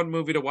 it's a fun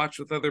movie to watch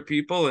with other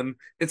people, and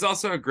it's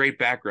also a great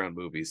background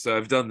movie. So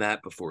I've done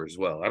that before as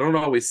well. I don't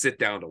always sit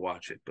down to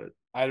watch it, but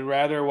I'd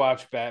rather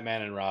watch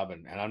Batman and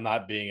Robin, and I'm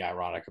not being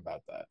ironic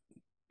about that.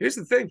 here's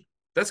the thing.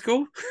 That's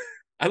cool.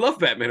 I love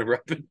Batman and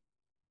Robin.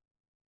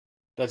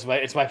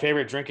 It's my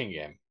favorite drinking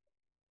game.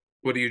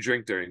 What do you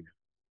drink during?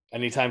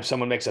 Anytime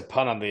someone makes a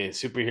pun on the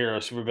superhero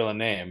supervillain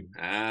name,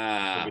 take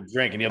a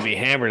drink, and you'll be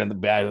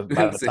hammered by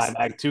the time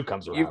Act 2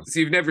 comes around. So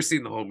you've never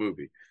seen the whole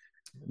movie?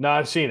 No,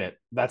 I've seen it.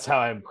 That's how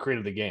I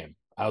created the game.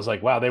 I was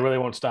like, wow, they really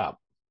won't stop.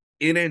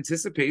 In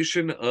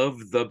anticipation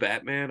of the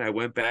Batman, I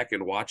went back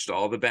and watched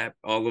all of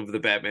the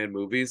Batman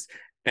movies,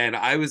 and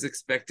I was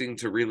expecting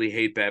to really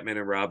hate Batman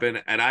and Robin,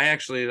 and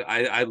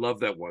I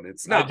love that one.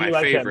 It's not my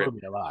favorite. That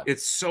movie a lot.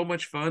 It's so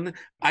much fun.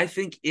 I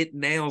think it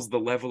nails the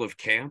level of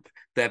camp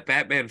that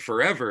Batman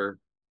Forever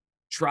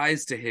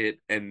tries to hit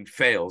and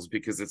fails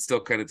because it's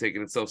still kind of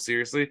taking itself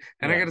seriously.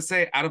 And I gotta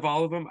say, out of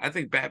all of them, I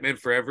think Batman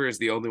Forever is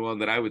the only one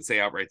that I would say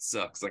outright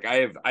sucks. Like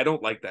I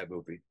don't like that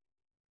movie.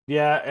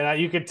 Yeah,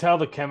 and you could tell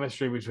the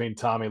chemistry between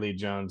Tommy Lee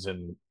Jones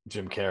and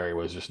Jim Carrey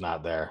was just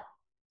not there.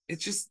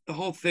 It's just the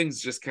whole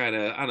thing's just kind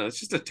of, I don't know, it's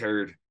just a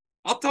turd.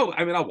 I'll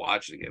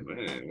watch it again, but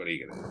what are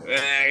you gonna do?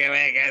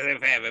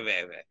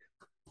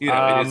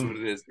 It is what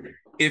it is.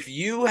 If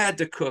you had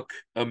to cook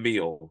a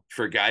meal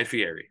for Guy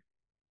Fieri,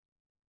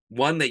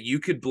 one that you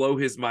could blow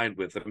his mind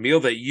with, a meal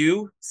that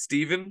you,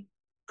 Steven,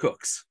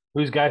 cooks.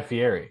 Who's Guy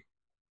Fieri?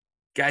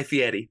 Guy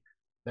Fieri.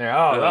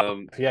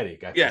 Fieri. Guy Fieri.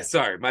 Yeah,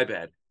 sorry, my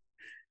bad.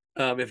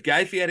 If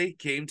Guy Fieri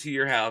came to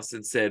your house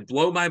and said,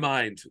 blow my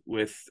mind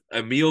with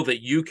a meal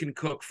that you can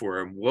cook for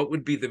him, what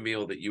would be the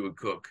meal that you would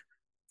cook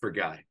for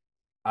Guy?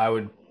 I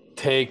would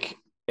take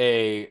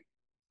a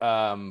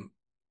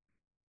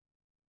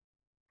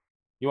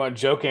you want a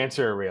joke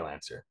answer or a real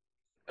answer?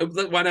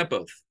 Why not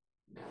both?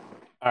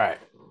 All right.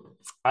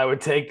 I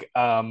would take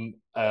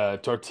a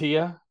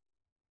tortilla.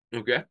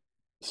 Okay.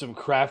 Some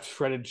Kraft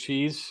shredded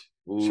cheese.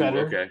 Ooh,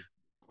 cheddar. Okay.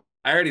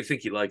 I already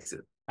think he likes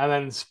it. And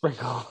then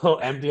sprinkle a little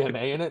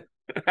MDMA in it.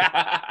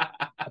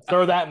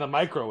 Throw that in the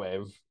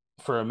microwave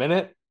for a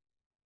minute.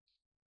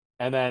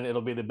 And then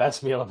it'll be the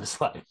best meal of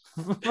his life.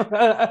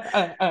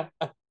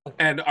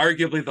 And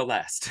arguably the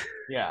last.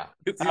 Yeah.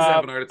 He's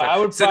having a heart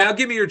attack. So now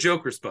give me your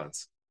joke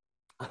response.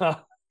 I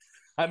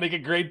make a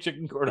great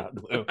chicken cordon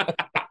bleu.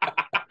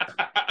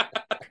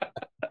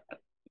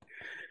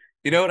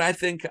 You know what I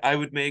think I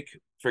would make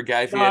for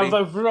Guy Fieri?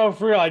 No,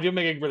 for real, I do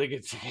make a really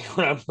good chicken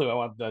cordon bleu. I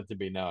want that to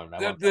be known.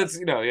 That's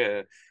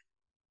yeah.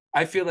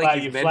 I feel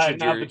like you've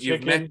mentioned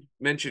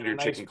your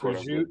chicken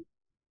cordon bleu.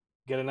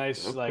 Get a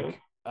nice like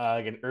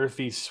an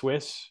earthy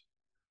Swiss,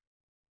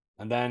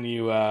 and then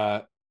you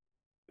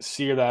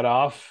sear that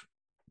off.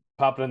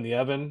 Pop it in the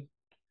oven.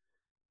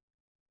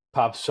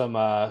 Pop some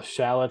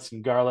shallots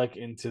and garlic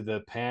into the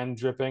pan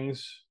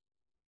drippings,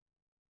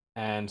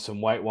 and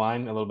some white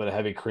wine, a little bit of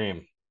heavy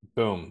cream.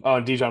 Boom. Oh,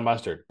 and Dijon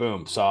mustard.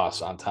 Boom.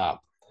 Sauce on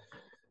top.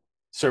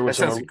 Serve with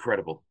sounds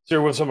incredible.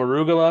 Serve with some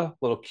arugula, a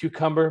little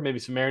cucumber, maybe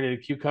some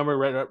marinated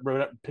cucumber,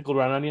 pickled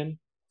red onion.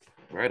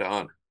 Right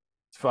on.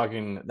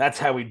 That's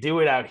how we do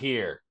it out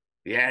here.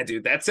 Yeah,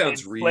 dude, that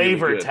sounds really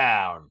Flavor good.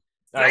 Town.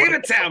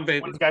 Flavor Town,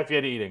 baby. What's Guy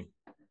Fieri eating?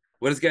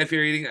 What is Guy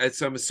Fieri eating?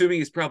 So I'm assuming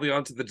he's probably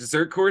on to the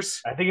dessert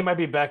course. I think he might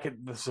be back at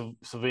the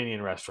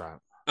Slovenian restaurant.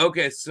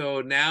 Okay,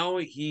 so now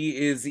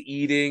he is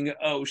eating.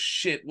 Oh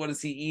shit! What is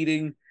he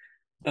eating?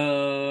 He's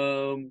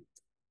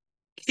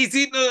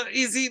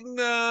eating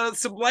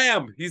some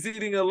lamb. He's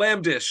eating a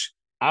lamb dish.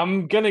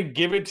 I'm gonna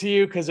give it to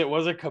you because it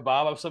was a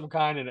kebab of some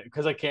kind, and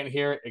because I can't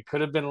hear it, it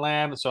could have been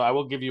lamb. So I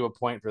will give you a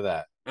point for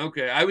that.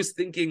 Okay, I was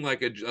thinking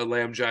like a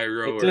lamb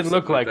gyro. It did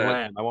look like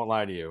lamb. I won't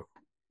lie to you.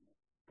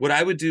 What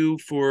I would do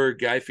for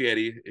Guy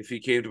Fieri if he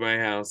came to my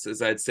house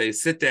is I'd say,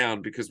 sit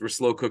down because we're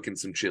slow cooking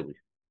some chili.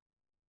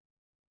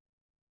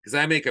 Because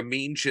I make a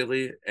mean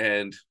chili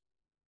and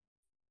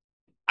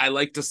I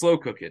like to slow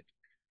cook it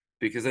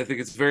because I think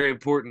it's very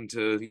important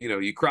to,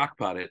 you crock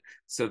pot it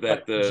so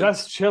that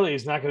just chili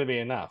is not going to be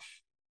enough.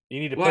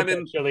 You need to put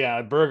that chili on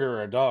a burger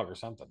or a dog or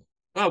something.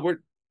 Oh,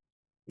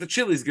 the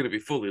chili's going to be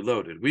fully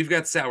loaded. We've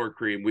got sour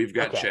cream. We've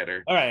got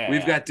cheddar. All right,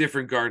 we've got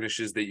different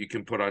garnishes that you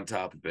can put on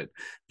top of it.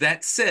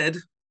 That said,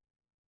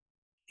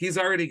 he's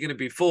already going to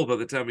be full by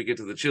the time we get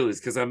to the chilies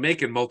because I'm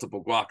making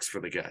multiple guacs for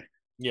the guy.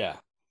 Yeah.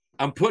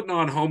 I'm putting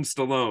on home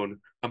Stallone.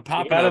 I'm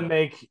popping up.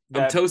 I'm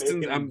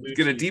toasting. I'm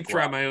going to deep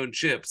fry my own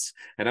chips.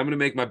 And I'm going to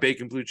make my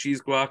bacon blue cheese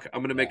guac.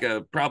 I'm going to make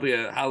probably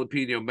a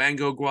jalapeno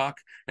mango guac.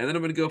 And then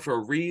I'm going to go for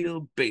a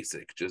real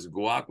basic, just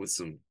guac with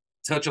some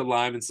touch of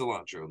lime and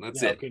cilantro. And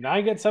that's it. Can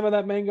I get some of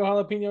that mango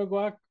jalapeno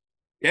guac?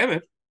 Yeah,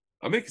 man.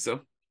 I'll make you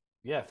some.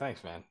 Yeah,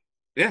 thanks, man.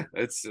 Yeah,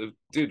 that's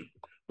dude.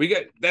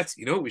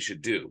 What we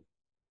should do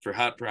for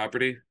Hot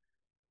Property.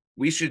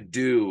 We should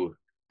do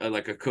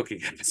like a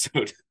cooking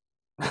episode.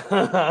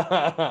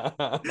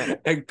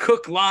 And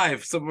cook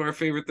live some of our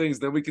favorite things.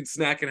 Then we can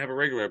snack and have a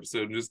regular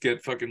episode and just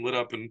get fucking lit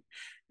up and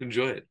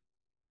enjoy it.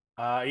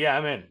 Yeah,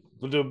 I'm in.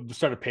 We'll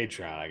start a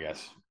Patreon, I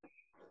guess.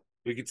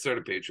 We could start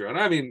a Patreon.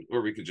 I mean,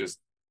 or we could just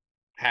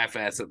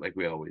half-ass it like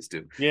we always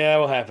do. Yeah,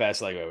 we'll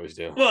half-ass like we always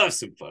do. We'll have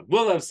some fun.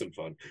 We'll have some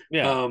fun.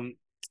 Yeah.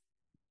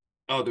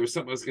 Oh, there was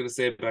something I was going to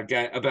say about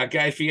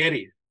Guy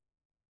Fieri.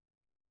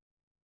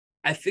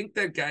 I think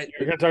that guy.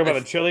 You're gonna talk about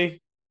the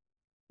chili.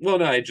 Well,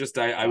 no, I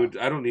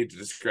don't need to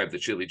describe the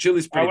chili.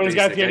 Chili's pretty what is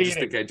Guy basic. Fieri I just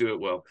think I do it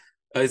well.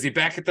 Is he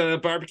back at the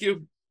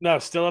barbecue? No,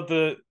 still at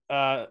the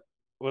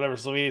whatever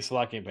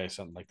Slovakian place,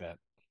 something like that.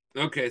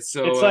 Okay,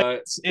 so it's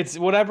like it's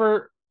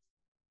whatever.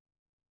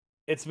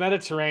 It's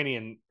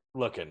Mediterranean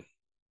looking.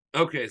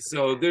 Okay,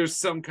 so there's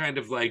some kind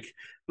of like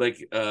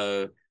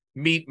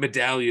meat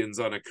medallions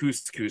on a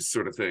couscous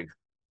sort of thing.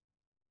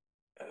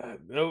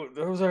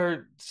 Those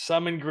are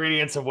some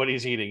ingredients of what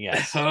he's eating.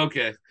 Yes.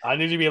 Okay. I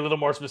need to be a little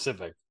more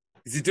specific.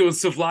 Is he doing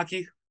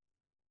souvlaki?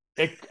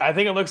 I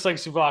think it looks like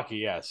souvlaki.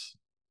 Yes.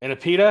 And a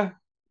pita.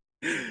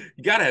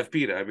 You gotta have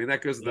pita. I mean,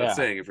 that goes without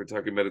saying if we're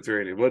talking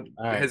Mediterranean. What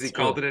has he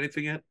called it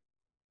anything yet?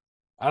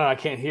 I don't know. I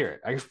can't hear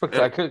it.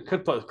 I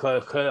could put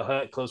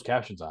closed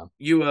captions on.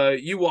 You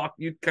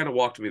kind of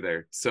walked me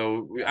there,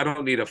 so I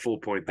don't need a full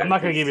point there. I'm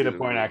not going to give you the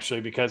point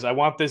actually because I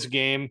want this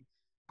game,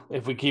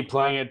 if we keep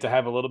playing it, to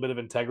have a little bit of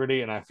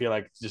integrity, and I feel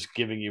like just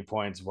giving you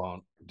points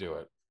won't do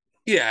it.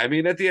 Yeah, I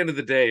mean, at the end of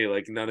the day,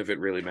 like none of it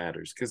really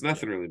matters because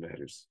nothing really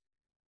matters.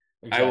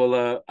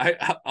 Exactly.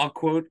 I'll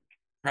quote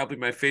probably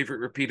my favorite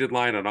repeated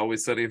line on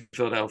Always Sunny in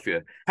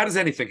Philadelphia. How does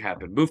anything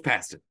happen? Move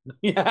past it.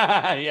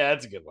 Yeah,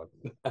 that's a good one.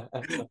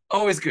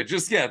 Always good.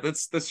 Just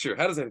that's true.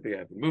 How does anything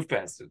happen? Move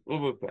past it. We'll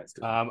move past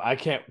it. I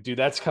can't, dude.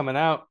 That's coming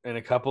out in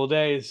a couple of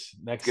days.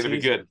 Next season. Be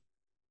good.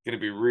 Gonna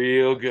be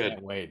real good.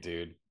 Can't wait,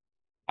 dude.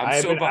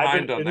 I'm so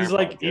behind on that.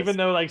 Like, even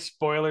though like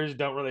spoilers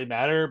don't really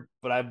matter,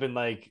 but I've been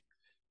like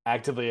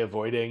actively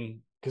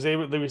avoiding because they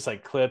release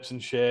like clips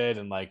and shit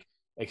and like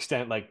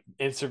extent like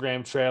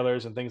Instagram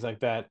trailers and things like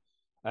that.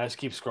 I just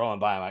keep scrolling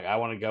by. I'm like, I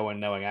want to go in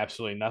knowing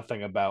absolutely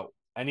nothing about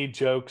any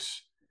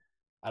jokes.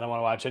 I don't want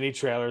to watch any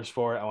trailers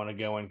for it. I want to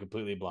go in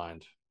completely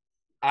blind.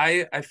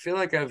 I feel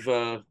like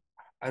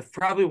I've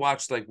probably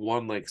watched like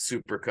one like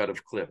super cut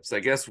of clips. I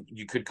guess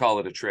you could call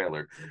it a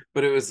trailer,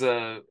 but it was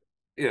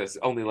it's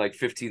only like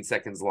 15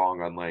 seconds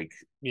long on like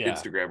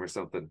Instagram or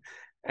something.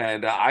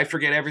 And I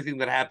forget everything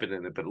that happened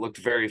in it, but it looked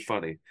very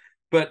funny.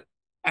 But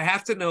I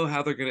have to know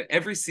how they're gonna.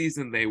 Every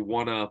season they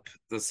one up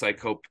the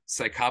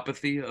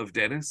psychopathy of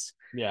Dennis.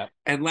 Yeah.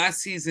 And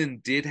last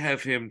season did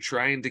have him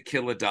trying to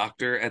kill a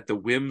doctor at the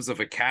whims of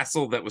a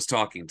castle that was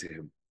talking to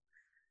him.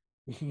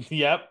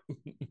 Yep.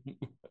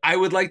 I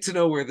would like to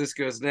know where this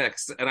goes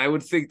next. And I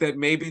would think that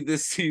maybe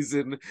this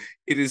season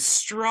it is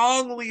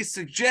strongly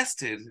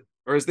suggested,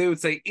 or as they would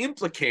say,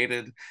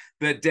 implicated,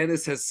 that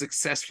Dennis has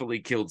successfully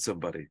killed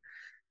somebody.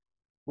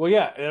 Well,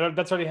 yeah,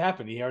 that's already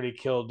happened. He already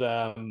killed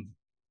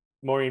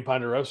Maureen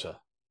Ponderosa.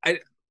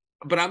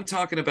 But I'm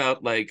talking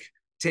about like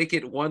take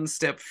it one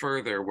step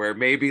further where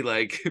maybe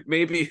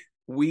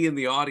we in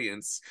the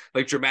audience,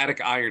 like dramatic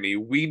irony,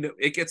 we know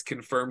it gets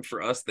confirmed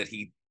for us that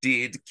he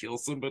did kill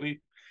somebody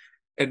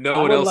and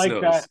no one else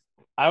knows.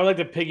 I would like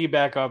to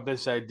piggyback off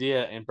this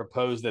idea and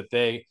propose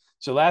that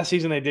so last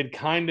season they did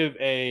kind of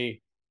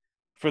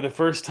for the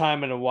first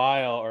time in a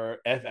while, or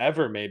if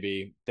ever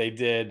maybe, they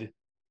did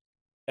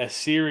a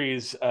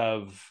series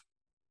of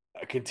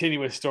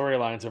continuous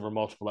storylines over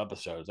multiple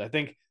episodes. I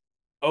think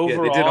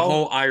overall, they did a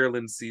whole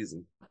Ireland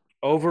season.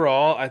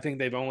 Overall, I think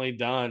they've only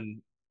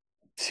done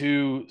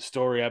 2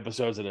 story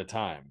episodes at a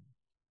time.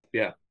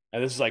 Yeah.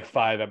 And this is like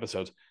 5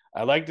 episodes.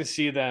 I'd like to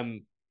see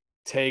them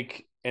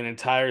take an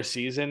entire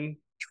season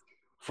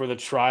for the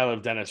trial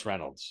of Dennis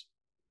Reynolds.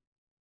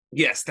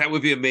 Yes, that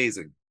would be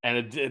amazing.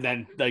 And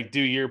then like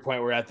do your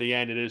point where at the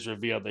end it is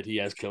revealed that he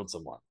has killed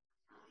someone.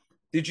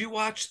 Did you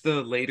watch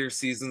the later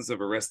seasons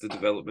of Arrested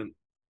Development?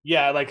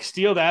 Yeah, like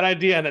steal that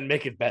idea and then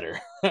make it better.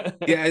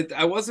 Yeah,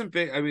 I wasn't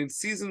big. I mean,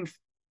 season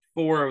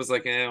 4, I was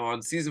like,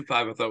 on season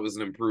 5, I thought it was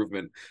an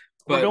improvement.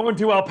 But we're going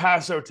to El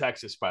Paso,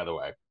 Texas, by the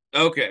way.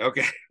 Okay.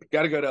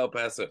 Got to go to El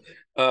Paso.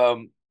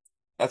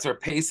 That's where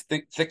Pace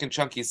thick and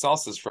chunky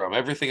salsa's from.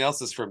 Everything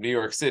else is from New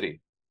York City.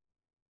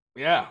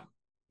 Yeah.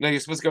 No, you're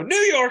supposed to go, New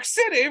York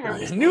City.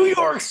 New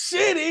York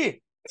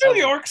City. New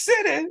York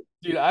City.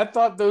 Dude, I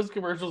thought those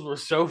commercials were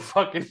so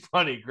fucking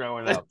funny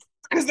growing up.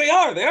 Because they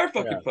are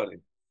fucking funny.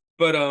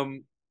 But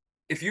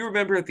if you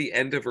remember at the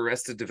end of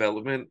Arrested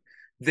Development,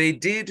 they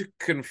did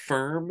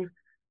confirm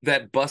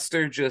that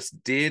Buster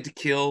just did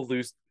kill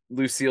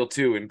Lucille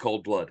too in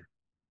cold blood.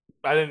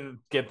 I didn't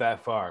get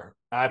that far.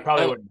 I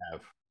probably wouldn't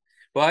have.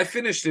 Well, I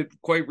finished it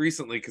quite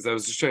recently because I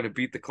was just trying to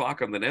beat the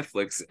clock on the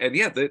Netflix. And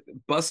yeah,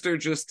 Buster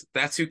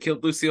that's who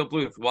killed Lucille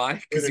Bluth.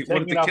 Why? Because he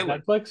wanted to kill her.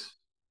 Netflix?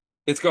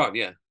 It's gone,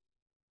 yeah.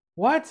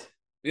 What?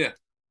 Yeah.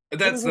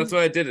 That's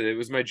why I did it. It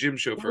was my gym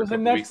show for a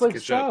couple weeks to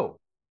catch up.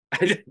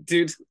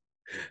 Dude,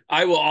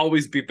 I will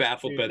always be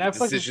baffled by the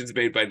decisions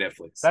made by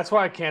Netflix. That's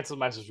why I canceled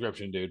my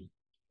subscription, dude.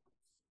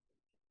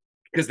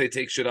 Because they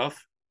take shit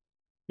off?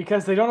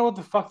 Because they don't know what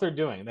the fuck they're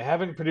doing. They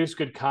haven't produced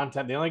good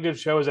content. The only good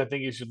show is I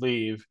Think You Should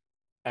Leave.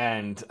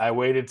 And I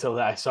waited till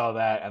I saw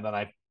that, and then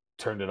I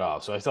turned it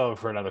off, so I still have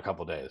it for another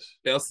couple days.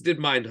 They also did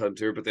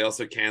Mindhunter, but they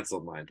also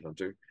canceled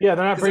Mindhunter. Yeah,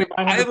 they're not Because bringing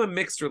like, I Mindhunter. have a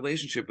mixed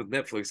relationship with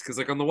Netflix because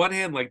like on the one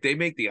hand, like they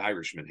make The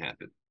Irishman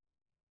happen,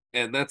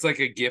 and that's like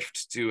a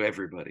gift to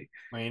everybody.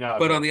 Well, you know,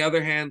 But on the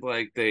other hand,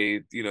 like they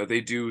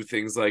do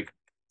things like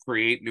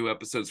create new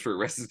episodes for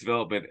Arrested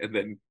Development and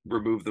then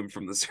remove them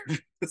from the service.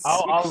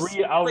 I'll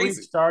Crazy.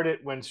 restart it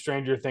when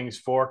Stranger Things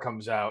 4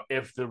 comes out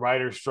if the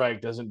writer's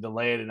strike doesn't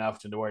delay it enough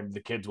to where the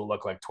kids will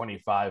look like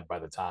 25 by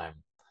the time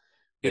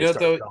You they know,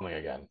 start though, filming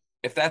again.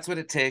 if that's what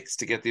it takes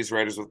to get these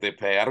writers what they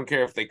pay, I don't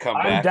care if they come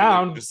I'm back and they're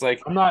down. just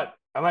like I'm not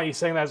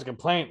saying that as a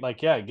complaint.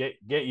 Like, yeah,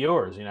 get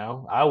yours. You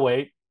know, I'll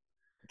wait.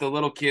 the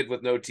little kid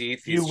with no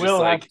teeth. You He's just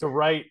will have like to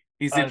write.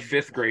 he's in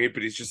fifth grade,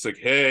 but he's just like,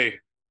 hey,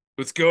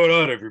 what's going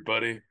on,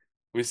 everybody?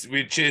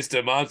 We chased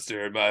a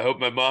monster, and I hope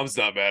my mom's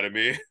not mad at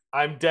me.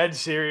 I'm dead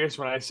serious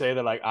when I say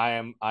that. Like, I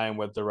am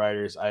with the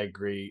writers. I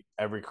agree.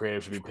 Every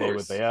creative should be Of paid what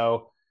course, they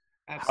owe.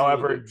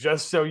 However, absolutely.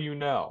 just so you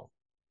know,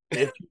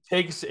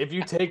 if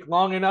you take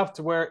long enough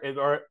to where it,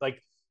 or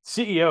like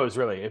CEOs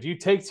really, if you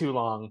take too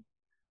long,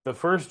 the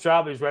first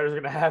job these writers are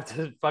gonna have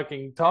to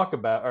fucking talk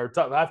about or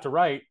have to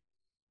write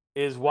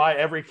is why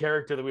every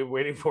character that we've been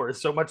waiting for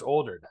is so much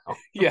older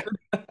Yeah,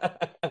 now.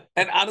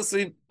 and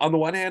honestly, on the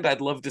one hand, I'd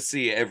love to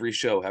see every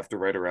show have to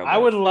write around that.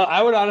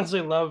 I would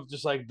honestly love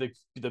just like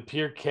the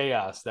pure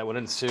chaos that would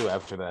ensue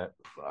after that.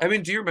 I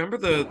mean, do you remember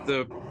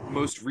the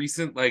most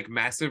recent like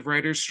massive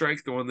writers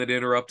strike, the one that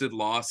interrupted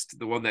Lost,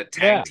 the one that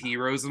Yeah, tanked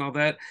Heroes and all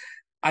that?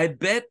 I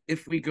bet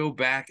if we go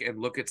back and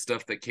look at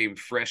stuff that came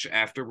fresh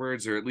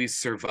afterwards, or at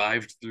least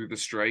survived through the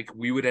strike,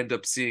 we would end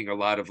up seeing a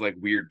lot of like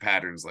weird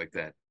patterns like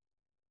that.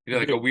 You know,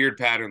 like a dude, weird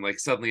pattern, like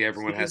suddenly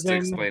everyone has to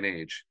season explain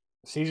age.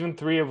 season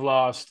 3 of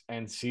Lost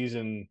and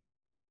season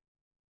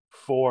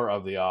 4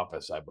 of The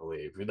Office, I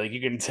believe. Like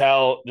you can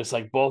tell just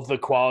like both the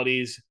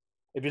qualities.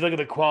 If you look at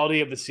the quality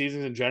of the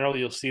seasons in general,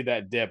 you'll see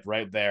that dip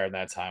right there in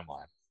that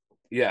timeline.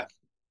 Yeah.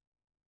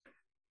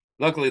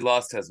 Luckily,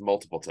 Lost has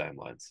multiple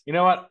timelines. You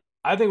know what?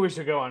 I think we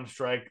should go on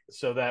strike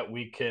so that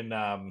we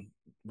can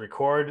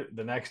record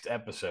the next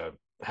episode,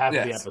 half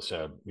of the Yes.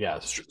 episode.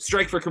 Yes.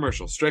 Strike for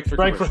commercials. Strike for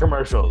Strike for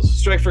commercials. commercials.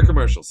 Strike for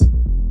commercials.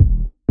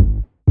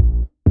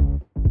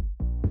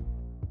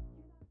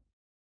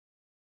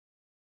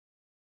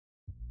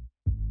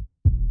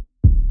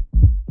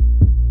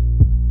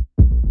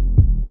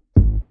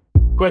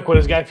 Quick, what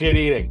is Guy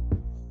Fieri eating?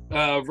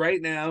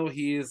 Right now,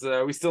 he's.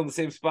 Are we still in the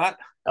same spot?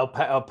 El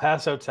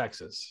Paso,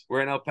 Texas.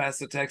 We're in El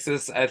Paso,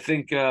 Texas. I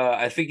think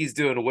he's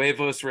doing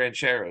huevos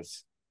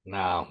rancheros.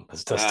 No,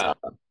 it's Uh, tostada.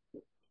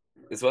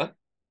 is what?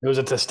 It was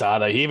a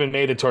tostada. He even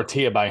made a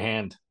tortilla by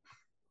hand.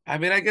 I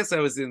mean, I guess I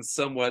was in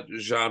somewhat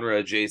genre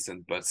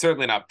adjacent, but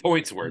certainly not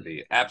points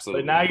worthy. But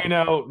Absolutely now not. you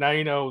know. Now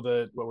you know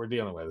what we're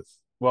dealing with.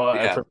 Well,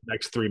 Yeah. for the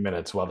next 3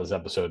 minutes while this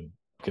episode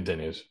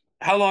continues.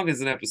 How long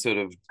is an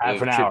episode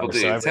Half an of Triple hour.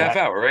 D? So It's half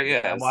hour, right?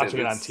 Yeah. I'm So watching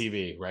it on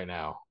TV right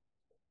now.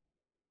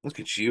 look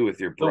at you with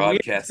your The weird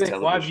broadcast thing,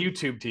 well, I have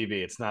television. YouTube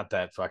TV. It's not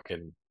that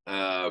fucking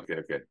Okay,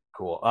 okay.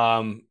 cool.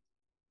 And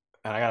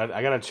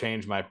I gotta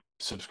change my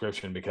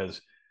subscription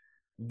because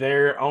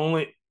they're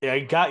only.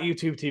 I got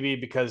YouTube TV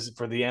because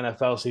for the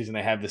NFL season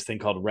they have this thing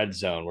called Red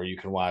Zone where you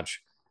can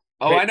watch.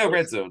 Oh, I know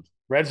Red Zone.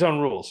 Red Zone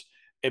rules.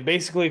 It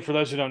basically, for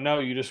those who don't know,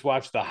 you just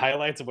watch the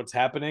highlights of what's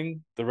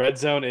happening. The red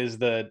zone is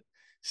the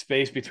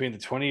space between the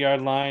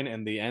 20-yard line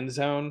and the end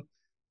zone.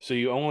 So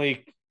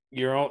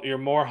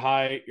you're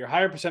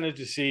higher percentage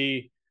to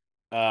see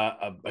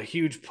a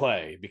huge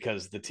play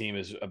because the team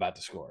is about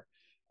to score.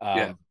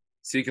 Yeah. Um,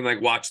 So you can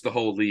like watch the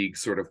whole league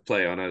sort of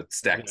play on a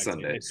stacked exactly.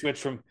 Sunday.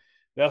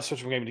 They'll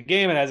switch from game to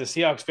game, and as a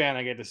Seahawks fan,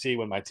 I get to see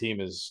when my team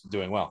is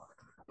doing well.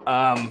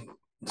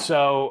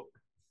 So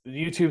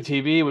YouTube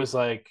TV was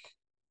like,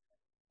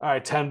 all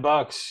right,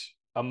 $10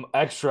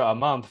 extra a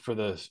month for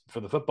the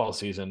football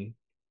season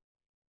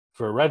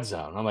for a red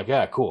zone. I'm like,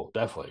 yeah, cool,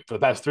 definitely. For the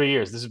past 3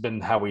 years, this has been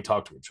how we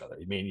talk to each other.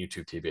 Me and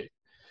YouTube TV.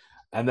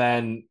 And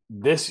then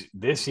this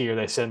year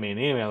they send me an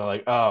email. They're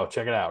like, oh,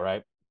 check it out,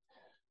 right?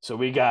 So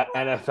we got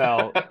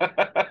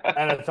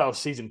NFL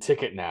season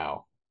ticket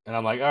now. And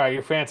I'm like, all right,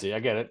 you're fancy. I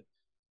get it.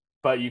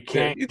 But you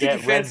can't You think you're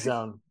get red fancy?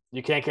 zone.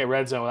 You can't get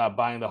red zone without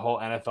buying the whole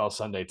NFL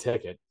Sunday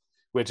ticket,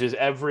 which is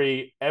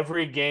every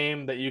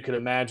game that you could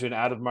imagine,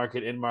 out of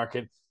market, in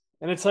market.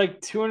 And it's like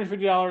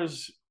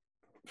 $250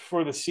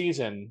 for the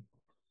season,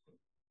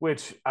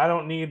 which I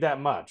don't need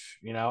that much.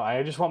 You know,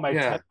 I just want my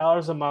Yeah.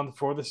 $10 a month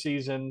for the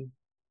season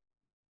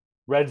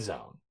red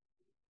zone.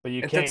 But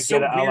you And can't that's so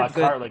get it a la weird that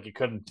carte like you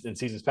could in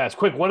seasons past.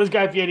 Quick, what is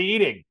Guy Fieri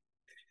eating?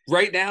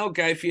 right now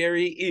Guy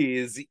Fieri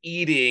is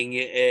eating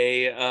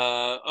a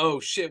oh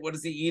shit, what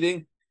is he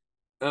eating?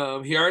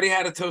 He already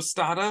had a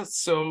tostada,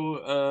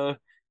 so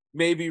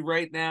maybe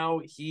right now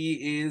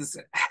he is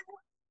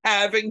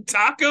having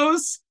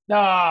tacos.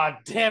 Ah,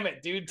 damn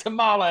it, dude.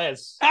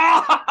 Tamales.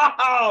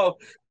 Oh,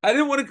 I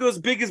didn't want to go as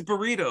big as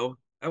burrito.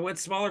 I went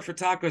smaller for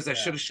tacos. I Yeah.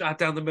 should have shot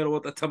down the middle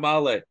with a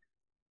tamale.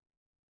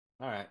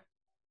 All right.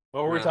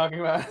 What were we talking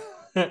about?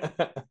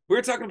 We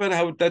were talking about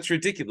how that's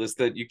ridiculous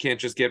that you can't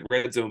just get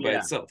red zone by Yeah.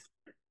 itself.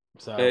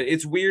 So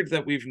it's weird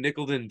that we've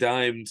nickled and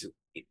dimed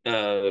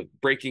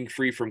breaking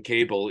free from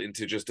cable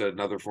into just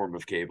another form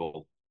of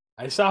cable.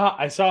 I saw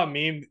a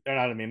meme, or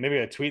not a meme, maybe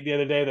a tweet the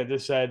other day that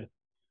just said,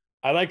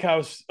 "I like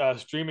how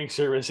streaming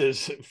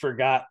services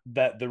forgot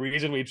that the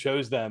reason we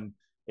chose them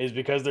is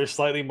because they're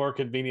slightly more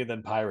convenient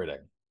than pirating."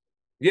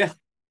 Yeah,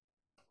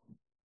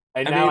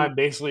 And I now mean, I'm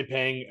basically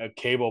paying a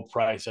cable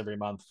price every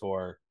month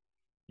for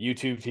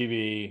YouTube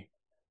TV,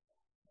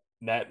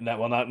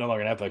 well, not no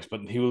longer Netflix,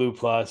 but Hulu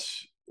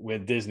Plus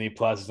with Disney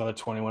Plus. It's another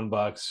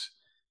 $21.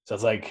 So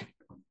it's like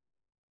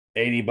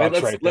 80 wait,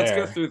 bucks right let's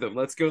go there. through them.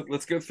 Let's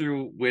go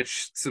through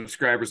which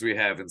subscribers we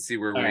have and see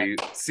where All right, we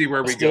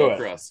let's go do it.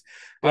 across.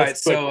 All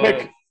Let's right, do it so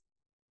quick.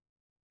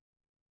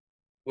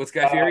 what's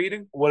Guy Fieri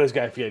eating? What is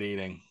Guy Fieri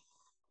eating?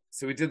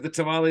 So we did the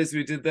tamales,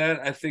 we did that.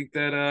 I think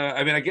that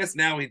I mean I guess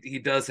now he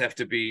does have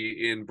to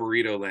be in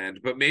burrito land,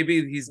 but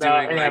maybe he's No,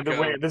 doing hang on, like but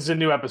wait, this is a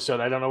new episode.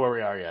 I don't know where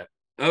we are yet.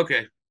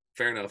 okay,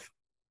 fair enough.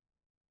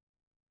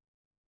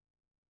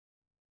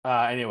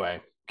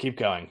 Anyway, keep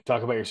going.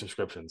 Talk about your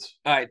subscriptions.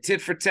 All right,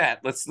 tit for tat.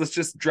 Let's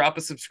just drop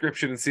a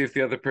subscription and see if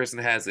the other person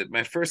has it.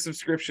 My first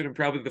subscription and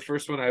probably the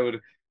first one I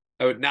would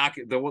knock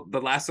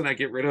the last one I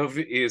get rid of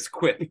is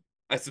Quip.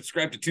 I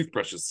subscribe to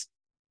toothbrushes.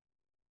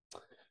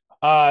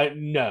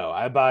 No,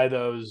 I buy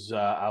those a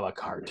la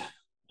carte.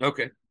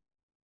 Okay,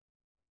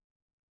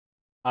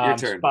 your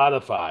turn.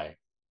 Spotify.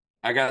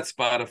 I got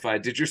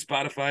Spotify. Did your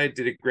Spotify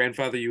did it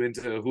grandfather you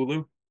into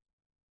Hulu?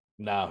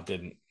 No,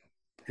 didn't.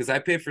 Because I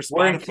pay for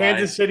We're in Spotify.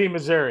 Kansas City,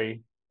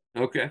 Missouri.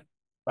 Okay,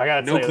 I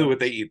gotta no tell clue you, what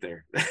they this, eat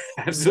there.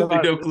 this is an, Absolutely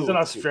no this clue is an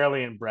what they do.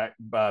 Australian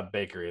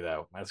bakery,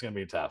 though. That's gonna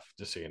be tough,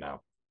 just so you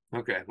know.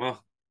 Okay,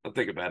 well, I'll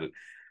think about it.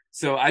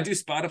 So I do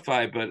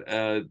Spotify,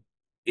 but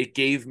it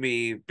gave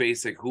me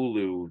basic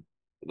Hulu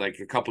like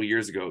a couple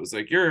years ago. It was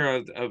like you're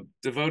a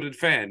devoted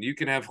fan, you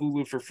can have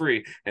Hulu for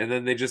free, and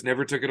then they just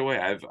never took it away.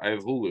 I have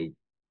Hulu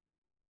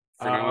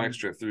for no Um,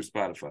 extra through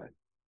Spotify.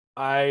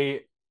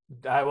 I,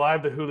 I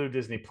have the Hulu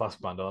Disney Plus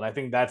bundle, and I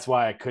think that's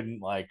why I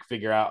couldn't like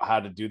figure out how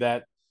to do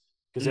that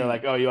because they're Mm.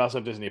 like, "Oh, you also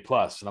have Disney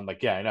Plus," and I'm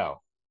like, "Yeah, I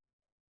know."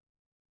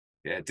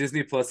 Yeah,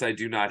 Disney Plus I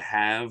do not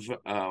have.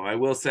 I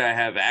will say I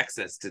have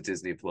access to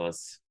Disney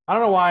Plus. I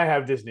don't know why I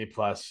have Disney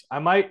Plus. I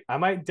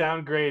might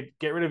downgrade,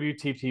 get rid of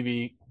YouTube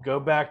TV, go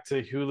back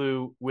to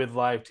Hulu with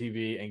live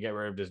TV, and get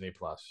rid of Disney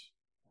Plus.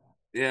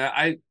 Yeah,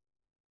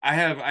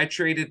 I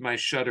traded my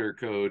Shutter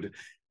code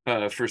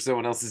for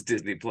someone else's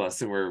Disney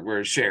Plus, and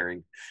we're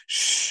sharing.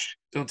 Shh!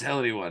 Don't tell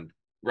anyone.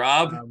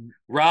 Rob, Um,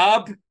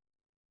 Rob,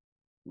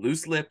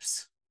 loose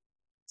lips,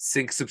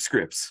 sync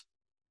subscripts.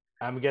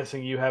 I'm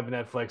guessing you have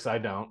Netflix. I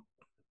don't.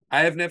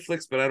 I have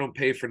Netflix, but I don't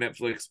pay for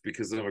Netflix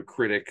because I'm a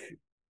critic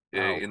Oh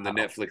in the wow.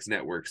 Netflix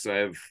network. So I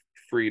have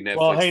free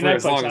Well, Netflix hey for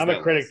as Netflix, long as I'm a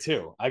that critic lasts.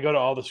 too. I go to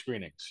all the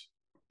screenings.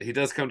 He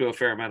does come to a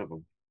fair amount of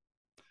them.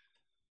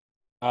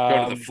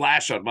 Going to the Um,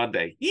 Flash on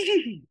Monday.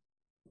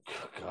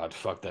 God,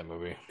 fuck that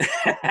movie.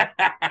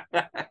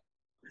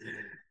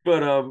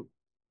 But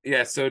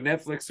yeah, so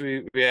Netflix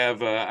we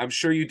have I'm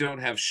sure you don't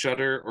have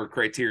Shutter or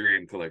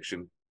Criterion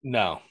Collection.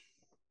 No,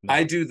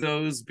 I no. do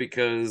those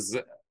because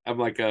I'm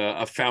like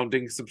a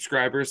founding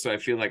subscriber, so I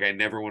feel like I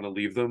never want to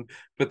leave them,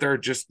 but they're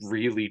just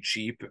really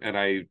cheap and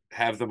I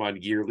have them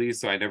on yearly,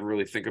 so I never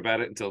really think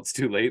about it until it's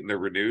too late and they're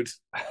renewed.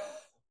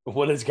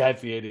 What is Guy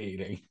Fieri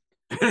eating?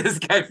 This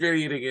guy fair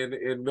eating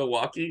in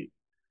Milwaukee.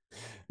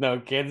 No,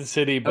 Kansas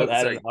City, but Oh,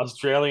 at an sorry.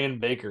 Australian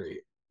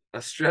bakery.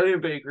 Australian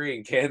bakery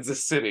in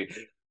Kansas City.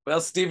 Well,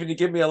 Stephen, you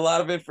give me a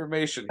lot of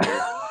information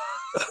here.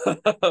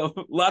 A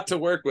lot to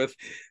work with.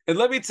 And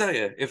let me tell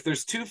you, if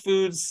there's two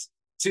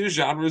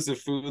genres of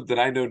food that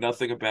I know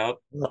nothing about,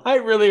 I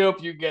really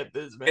hope you get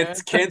this, man.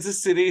 it's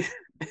Kansas City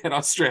and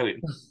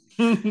Australian.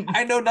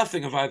 I know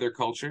nothing of either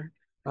culture.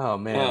 Oh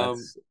man, Um,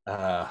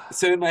 that's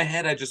so in my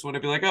head, I just want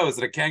to be like, oh, is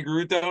it a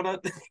kangaroo donut?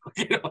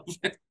 You know?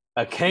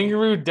 a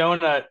kangaroo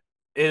donut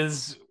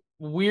is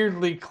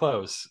weirdly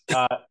close.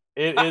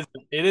 It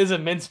is a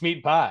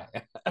mincemeat pie.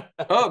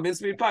 Oh,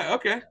 mincemeat pie.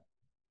 Okay.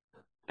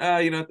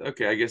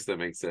 Okay, I guess that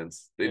makes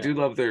sense. They Yeah, do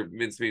love their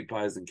mincemeat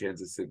pies in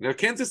Kansas City. Now,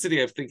 Kansas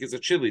City, I think, is a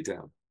chili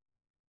town.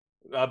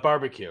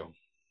 barbecue.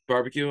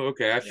 Barbecue,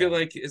 okay. I feel Yeah.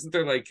 like isn't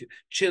there like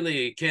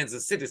chili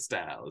Kansas City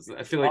styles?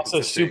 I feel like it's Also,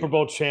 a Super thing.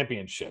 Bowl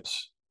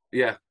championships.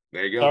 Yeah,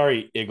 there you go.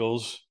 Sorry,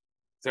 Eagles.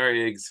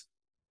 Sorry, eggs.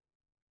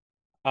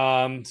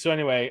 So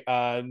anyway,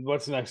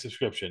 what's the next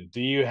subscription?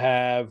 Do you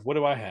have what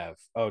do I have?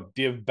 Oh,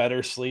 do you have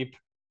Better Sleep?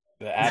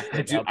 The app I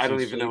that do. helps I you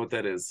don't even know sleep. what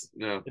that is.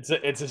 No.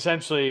 It's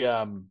essentially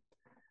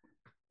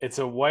it's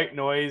a white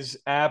noise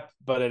app,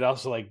 but it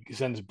also like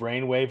sends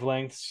brain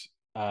wavelengths.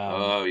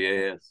 Oh yeah,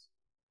 yeah.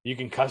 You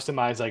can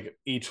customize like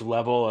each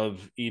level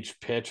of each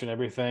pitch and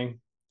everything.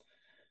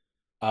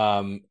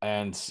 And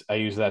I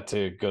use that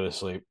to go to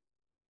sleep.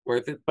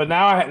 Worth it. But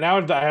now I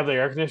have the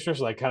air conditioner,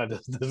 so that kind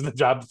of does the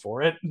job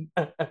for it.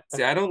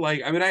 See, I don't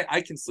like. I mean, I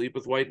can sleep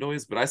with white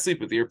noise, but I sleep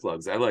with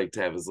earplugs. I like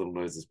to have as little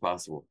noise as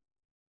possible.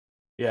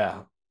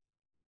 Yeah.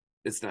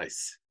 It's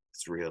nice.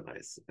 It's real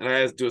nice, and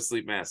I do a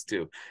sleep mask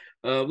too.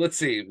 Let's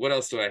see. What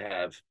else do I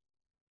have?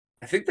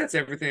 I think that's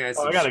everything I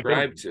Oh, I got a good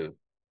subscribe one. to.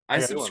 I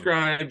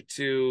subscribe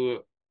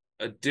to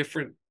a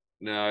different.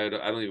 No, I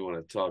don't even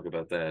want to talk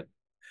about that.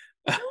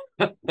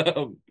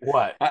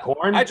 What? I,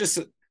 Porn? I just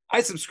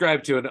I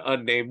subscribe to an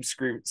unnamed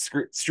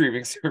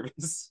streaming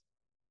service.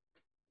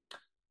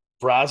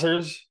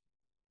 Browsers?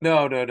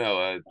 No, no,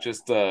 no.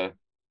 Just uh,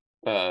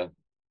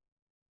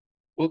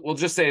 we'll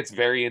just say it's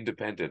very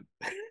independent.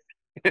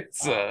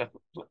 It's The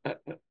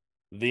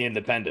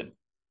Independent.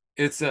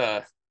 it's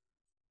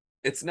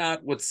it's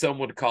not what some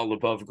would call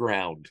above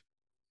ground.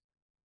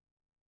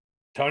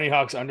 Tony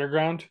Hawk's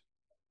Underground?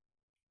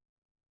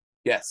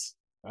 Yes,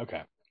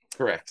 Okay.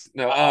 correct.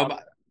 No,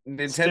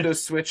 Nintendo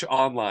Switch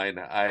Online.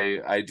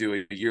 I do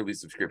a yearly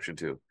subscription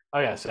to. Oh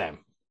yeah, same.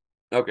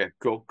 Okay,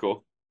 cool,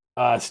 cool.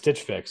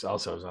 Stitch Fix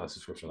also is not a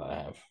subscription that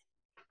I have.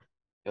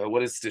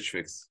 What is Stitch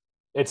Fix?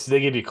 They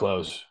give you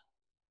clothes.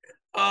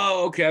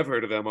 Oh, okay. I've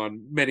heard of them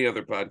on many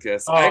other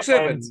podcasts. I Oh, actually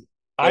have and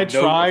a I note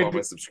of all tried.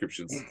 my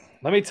subscriptions.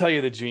 Let me tell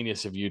you the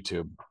genius of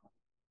YouTube.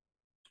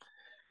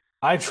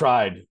 I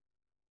tried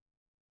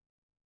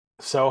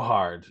so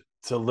hard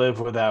to live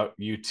without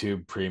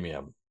YouTube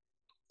Premium,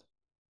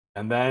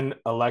 and then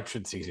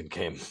election season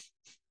came,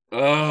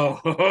 and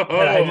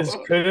I just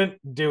Oh, couldn't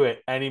do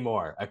it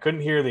anymore. I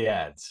couldn't hear the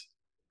ads.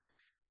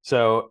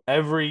 So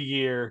every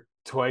year,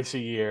 twice a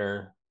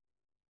year,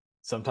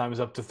 sometimes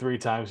up to 3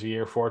 times a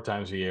year, 4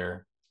 times a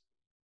year,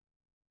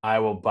 I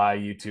will buy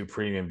YouTube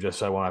Premium just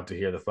so I won't have to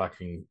hear the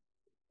fucking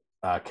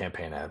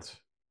campaign ads.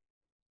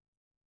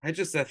 I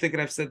think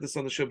I've said this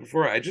on the show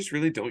before. I just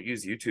really don't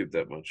use YouTube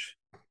that much.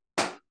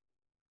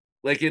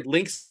 Like it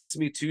links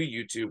me to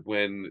YouTube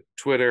when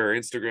Twitter or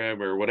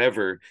Instagram or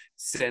whatever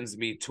sends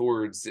me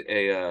towards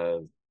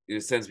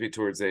it sends me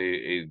towards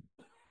a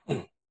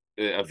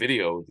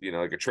video,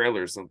 like a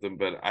trailer or something.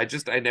 But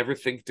I never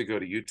think to go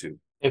to YouTube.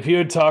 If you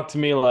had talked to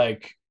me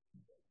like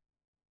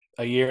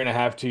a year and a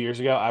half, 2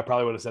 years ago, I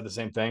probably would have said the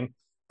same thing.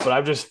 But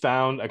I've just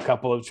found a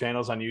couple of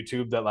channels on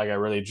YouTube that like I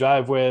really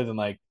jive with, and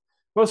like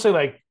mostly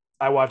like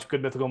I watch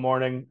Good Mythical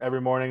Morning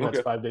every morning. That's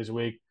Okay. 5 days a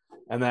week,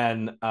 and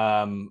then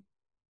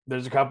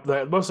there's a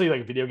couple mostly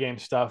like video game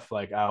stuff.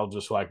 Like I'll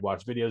just like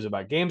watch videos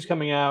about games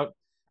coming out,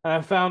 and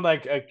I found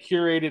like a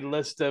curated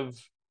list of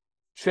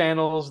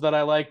channels that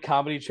I like,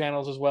 comedy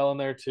channels as well in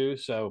there too.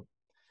 So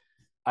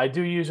I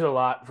do use it a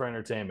lot for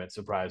entertainment,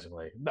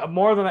 surprisingly.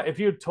 More than if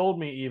you had told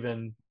me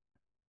even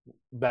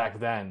back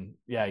then,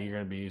 yeah, you're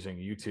going to be using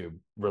YouTube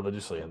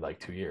religiously in like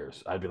 2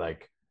 years, I'd be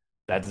like,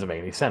 that doesn't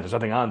make any sense. There's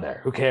nothing on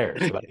there. Who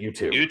cares about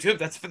YouTube? YouTube,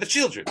 that's for the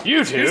children.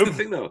 YouTube. Here's the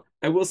thing, though.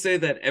 I will say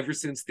that ever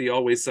since the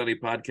Always Sunny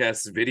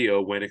podcast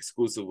video went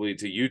exclusively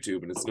to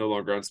YouTube and it's no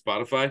longer on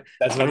Spotify,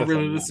 I don't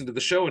really listen to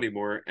the show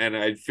anymore. And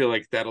I feel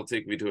like that'll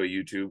take me to a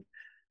YouTube.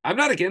 I'm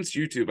not against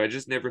YouTube. I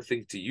just never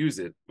think to use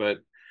it. But,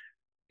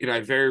 I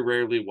very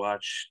rarely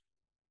watch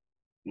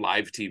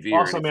live TV.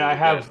 Also, I mean, I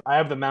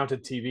have the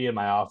mounted TV in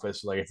my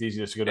office. Like it's easy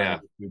just to go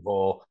down the YouTube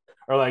hole.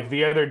 Or like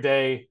the other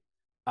day,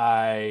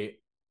 I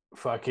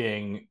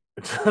fucking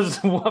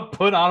just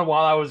put on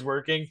while I was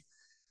working.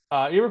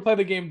 You ever play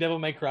the game Devil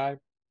May Cry?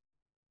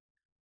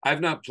 I've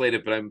not played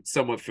it, but I'm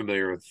somewhat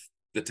familiar with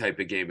the type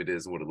of game it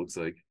is and what it looks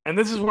like. And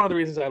this is one of the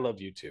reasons I love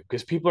YouTube,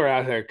 because people are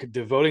out there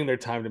devoting their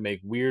time to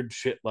make weird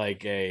shit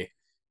like a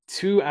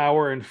 2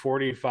 hour and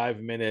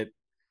 45 minute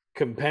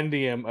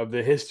compendium of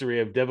the history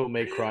of Devil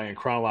May Cry in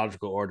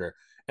chronological order.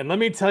 And let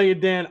me tell you,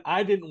 Dan,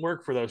 I didn't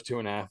work for those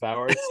 2.5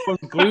 hours. I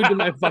was glued to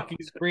my fucking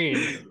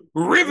screen.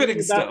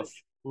 Riveting stuff.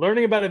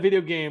 Learning about a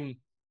video game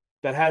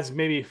that has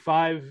maybe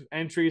 5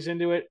 entries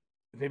into it,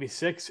 maybe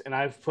 6, and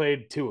I've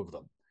played 2 of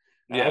them.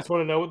 I just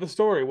want to know what the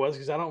story was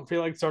because I don't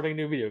feel like starting a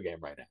new video game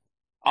right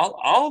now.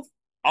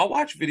 I'll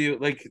watch video,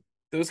 like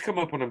those come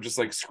up when I'm just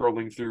like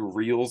scrolling through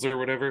reels or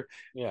whatever.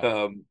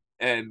 Yeah.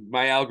 And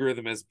my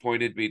algorithm has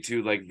pointed me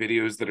to like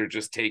videos that are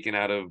just taken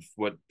out of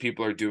what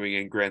people are doing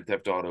in Grand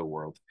Theft Auto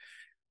world.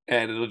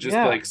 And it'll just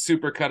like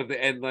super cut at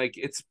the end. Like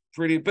it's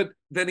pretty, but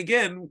then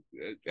again,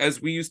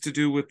 as we used to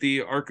do with the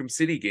Arkham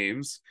City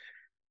games,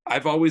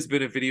 I've always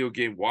been a video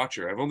game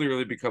watcher. I've only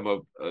really become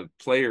a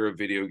player of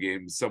video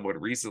games somewhat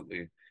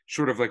recently,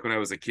 short of like when I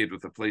was a kid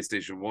with a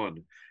PlayStation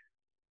 1.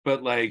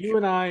 But like you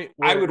and I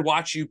would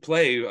watch you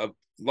play a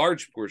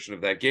large portion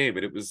of that game,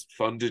 and it was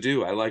fun to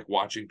do. I like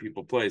watching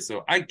people play.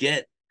 So I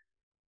get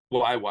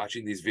why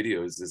watching these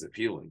videos is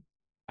appealing.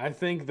 I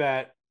think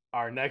that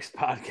our next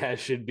podcast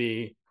should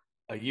be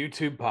a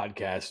YouTube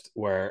podcast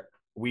where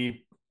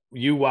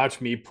you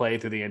watch me play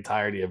through the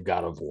entirety of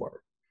God of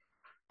War.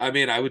 I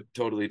mean, I would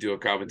totally do a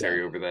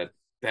commentary over that.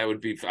 That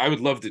would be, I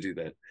would love to do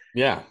that.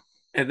 Yeah.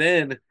 And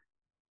then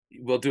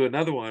we'll do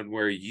another one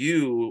where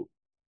you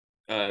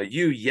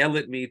yell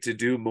at me to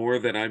do more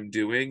than I'm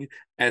doing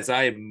as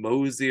I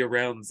mosey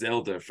around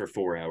Zelda for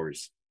 4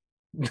 hours.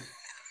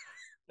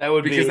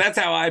 Because that's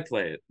how I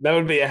play it. That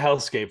would be a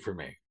hellscape for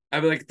me.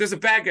 I'd be like, there's a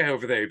bad guy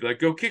over there. He'd be like,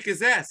 go kick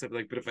his ass. I'd be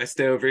like, but if I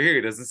stay over here,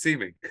 he doesn't see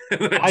me.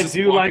 I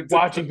do like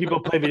watching people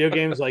play video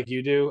games like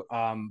you do.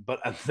 But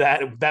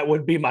that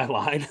would be my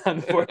line,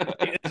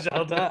 unfortunately,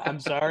 Zelda. I'm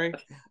sorry.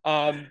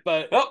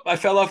 But I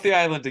fell off the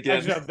island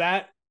again.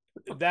 Actually,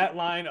 that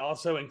line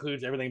also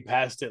includes everything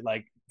past it,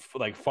 like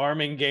like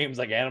farming games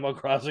like Animal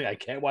Crossing. I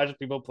can't watch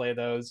people play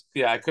those.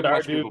 Yeah, I couldn't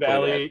watch Stardew people play that.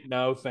 Valley,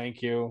 no,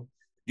 thank you.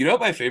 You know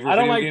what my I favorite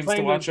don't video like games to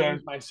playing those watch are?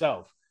 games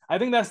myself. I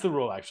think that's the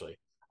rule, actually.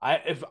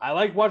 If I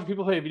like watching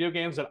people play video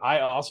games that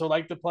I also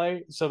like to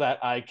play, so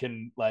that I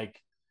can like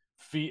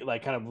feel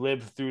like kind of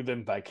live through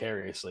them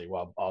vicariously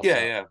while Yeah, also,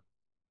 yeah.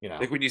 you know,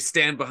 Like when you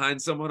stand behind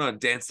someone on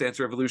Dance Dance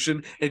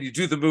Revolution and you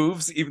do the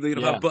moves even though you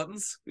don't yeah. have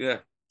buttons. Yeah.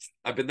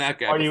 I've been that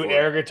guy Or you before.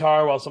 air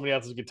guitar while somebody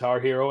else is guitar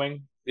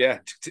heroing. Yeah.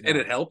 And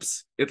Yeah. it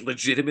helps. It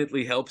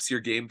legitimately helps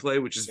your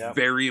gameplay, which is Yep.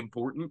 very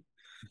important.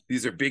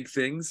 These are big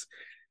things.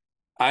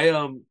 I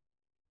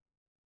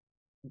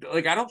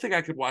like I don't think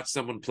I could watch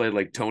someone play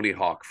like Tony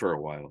Hawk for a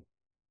while.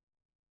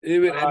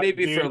 Maybe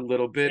for a Dude,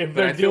 little bit, if but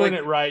they're I feel doing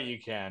like it right, you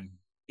can.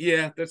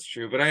 yeah, that's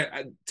true. But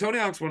Tony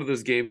Hawk's one of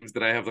those games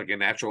that I have like a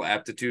natural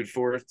aptitude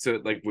for. So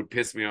it like would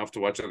piss me off to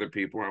watch other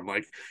people where I'm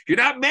like, you're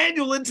not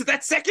manual into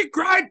that second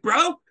grind,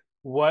 bro.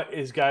 What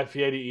is Guy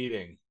Fieri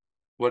eating?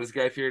 What is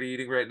Guy Fieri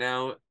eating right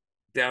now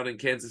down in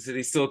Kansas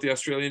City? Still at the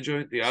Australian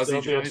joint, the Still Aussie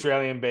at the joint,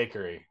 Australian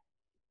bakery.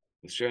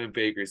 Australian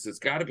bakery. So it's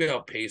got to be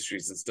all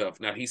pastries and stuff.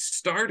 Now he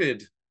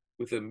started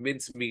with a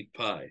mincemeat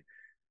pie.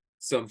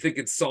 So I'm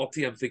thinking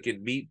salty. I'm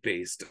thinking meat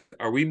based.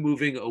 Are we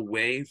moving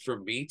away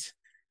from meat,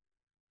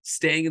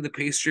 staying in the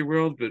pastry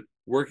world, but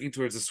working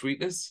towards the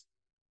sweetness?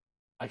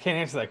 I can't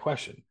answer that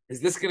question. Is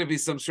this going to be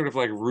some sort of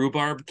like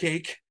rhubarb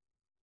cake?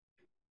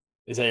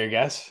 Is that your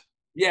guess?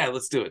 Yeah,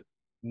 let's do it.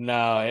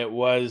 No, it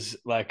was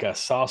like a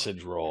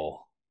sausage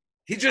roll.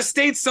 He just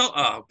stayed salty.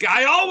 Oh,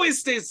 guy always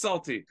stays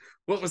salty.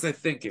 What was I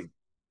thinking?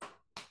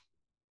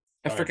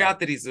 I Sorry, forgot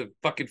that he's a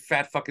fucking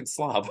fat fucking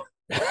slob.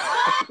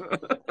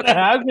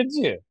 how could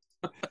you?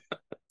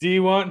 Do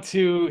you want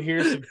to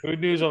hear some food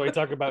news while we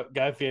talk about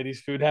Guy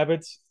Fieri's food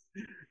habits?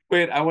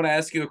 Wait, I want to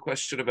ask you a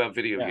question about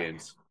video Yeah.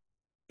 games.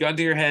 Gun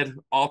to your head,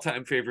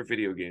 all-time favorite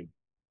video game.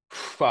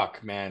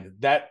 Fuck, man,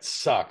 that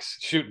sucks.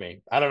 Shoot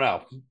me. I don't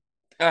know.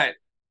 All right,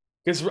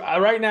 Because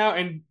right now,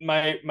 and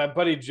my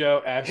buddy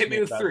Joe asked hit me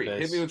me with about three. Hit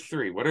me this. with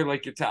three. What are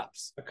like your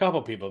tops? A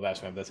couple people have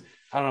asked me about this.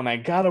 I don't know,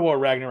 man. God of War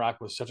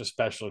Ragnarok was such a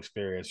special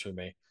experience for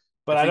me, I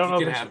but I think don't you know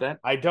if can it's have that.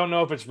 I don't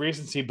know if it's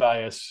recency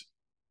bias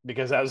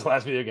because that was the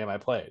last video game I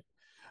played.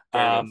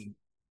 Fair enough.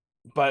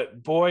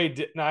 But boy,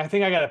 no, I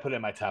think I got to put it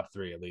in my top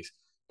three at least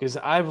because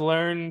I've It's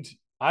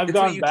what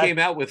gone you back. came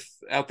out with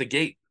out the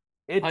gate.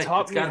 It Hype.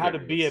 taught It's me got to how be to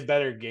on your be a list.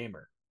 better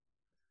gamer.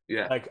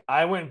 Yeah. Like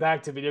I went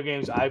back to video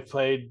games I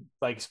played,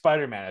 like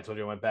Spider-Man. I told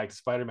you I went back to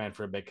Spider-Man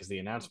for a bit because the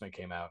announcement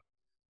came out.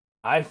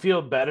 I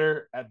feel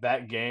better at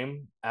that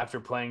game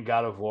after playing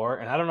God of War,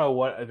 and I don't know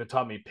what if it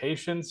taught me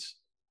patience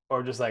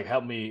or just like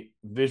helped me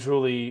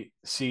visually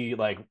see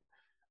like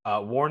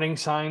warning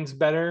signs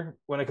better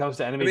when it comes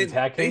to I enemies mean, they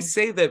attacking.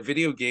 say that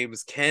video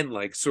games can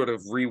like sort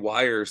of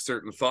rewire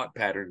certain thought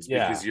patterns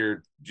Yeah. because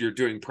you're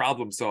doing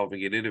problem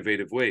solving in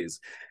innovative ways.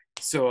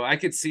 So I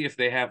could see if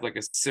they have like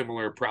a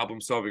similar problem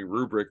solving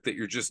rubric that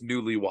you're just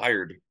newly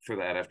wired for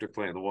that after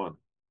playing the one.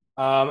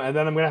 And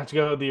then I'm gonna have to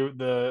go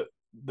the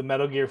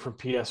Metal Gear from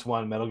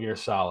PS1, Metal Gear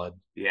Solid.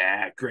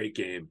 Yeah, great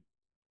game.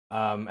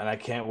 And I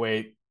can't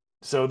wait.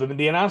 So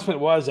the announcement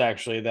was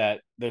actually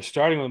that they're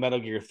starting with Metal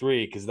Gear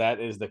 3 because that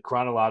is the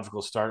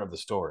chronological start of the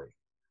story.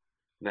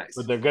 But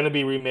Nice. they're going to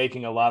be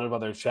remaking a lot of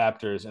other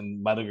chapters,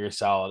 and Metal Gear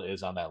Solid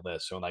is on that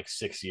list. So in like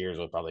 6 years,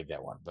 we'll probably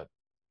get one. But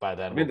by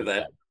then, I'm we'll into be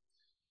that.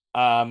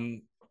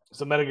 dead.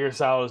 So Metal Gear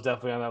Solid is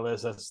definitely on that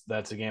list.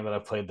 That's a game that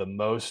I've played the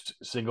most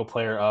single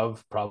player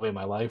of probably in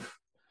my life.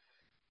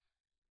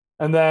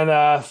 And then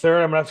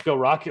third, I'm gonna have to go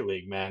Rocket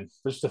League, man.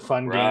 Just a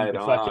fun game Right to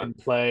on. fucking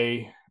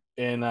play.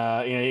 And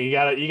you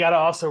gotta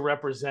also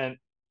represent,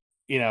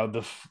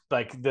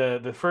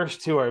 the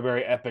first two are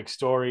very epic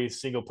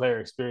stories, single player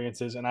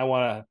experiences, and I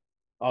want to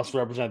also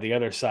represent the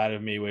other side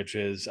of me, which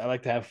is I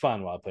like to have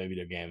fun while I play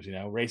video games.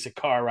 Race a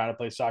car around and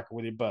play soccer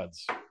with your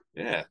buds.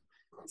 Yeah.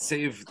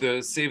 Save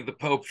the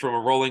Pope from a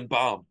rolling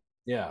bomb.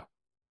 Yeah,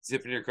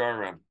 Zipping your car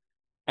around.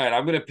 All right,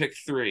 I'm gonna pick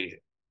three.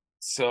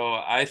 So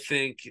I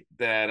think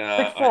that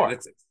pick all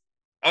right,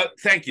 four. that's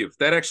thank you.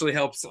 That actually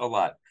helps a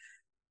lot.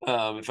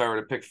 If I were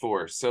to pick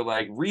four. So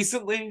like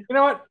recently, You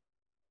know what?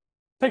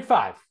 Pick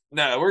five.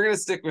 no, we're gonna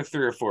stick with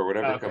three or four,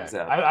 whatever Okay. comes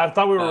out. I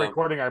thought we were Um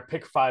recording our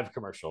pick five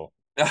commercial.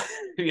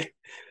 yeah.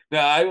 No,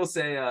 I will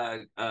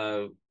say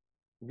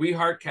We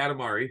Heart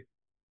Katamari,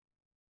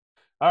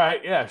 All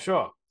right. Yeah.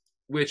 Sure.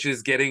 which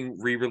is getting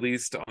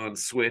re-released on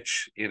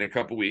Switch in a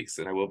couple weeks,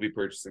 and I will be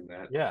purchasing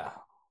that. Yeah.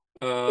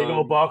 Big old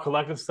Um ball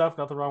collecting stuff.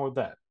 Nothing wrong with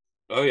that.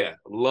 oh yeah,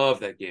 love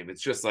that game.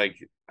 It's just like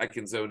I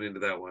can zone into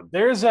that one.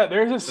 There's a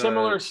Uh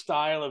similar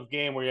style of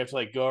game where you have to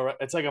like go around.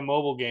 It's like a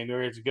mobile game where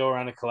you have to go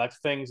around and collect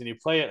things, and you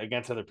play it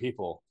against other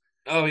people.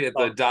 oh yeah,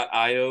 Oh, the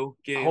 .io whole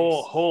games.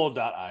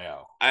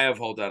 whole.io. I have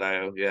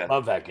whole.io, yeah.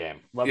 Love that game.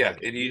 Love Yeah,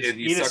 that game. and You you just and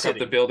you eat a suck up the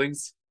city.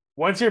 buildings.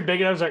 Once you're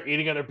big enough to start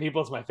eating other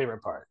people, it's my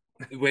favorite part.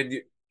 When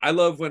you I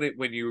love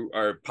when you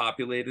are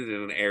populated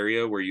in an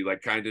area where you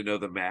like kind of know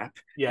the map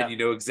and Yeah. you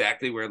know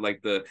exactly where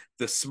like the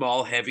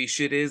small heavy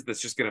shit is that's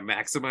just gonna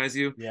maximize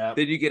you. Yeah.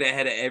 Then you get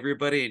ahead of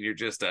everybody and you're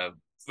just a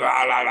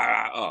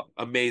oh,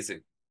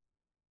 amazing.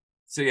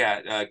 So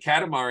yeah,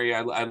 Katamari,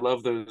 I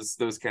love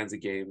those kinds of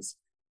games.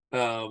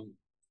 Um,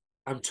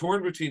 I'm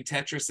torn between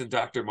Tetris and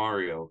Dr.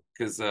 Mario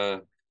because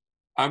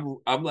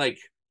I'm like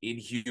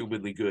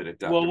inhumanly good at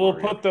Well, Dr. we'll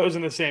Mario. put those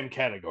in the same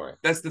category.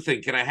 That's the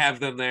thing. Can I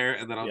have them there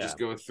and then I'll Yeah. just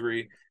go with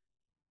three?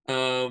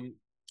 Um,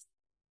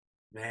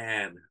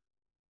 man,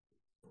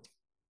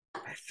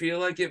 I feel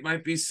like it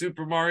might be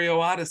Super Mario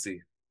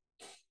Odyssey.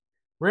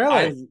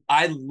 Really?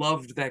 I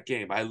loved that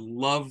game. I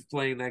love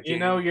playing that You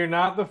know, game. you're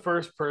not the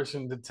first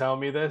person to tell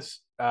me this.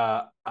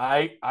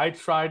 I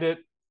tried it,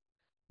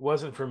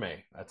 wasn't for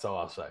me. That's all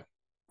I'll say.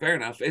 Fair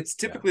enough. It's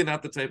Yeah. typically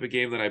not the type of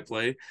game that I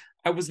play.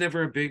 I was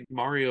never a big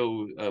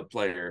Mario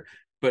player,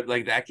 but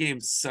like that game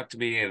sucked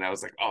me in. I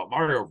was like, "Oh,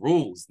 Mario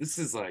rules. This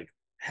is like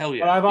hell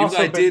But yeah." I've Even though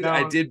also been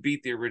I known did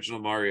beat the original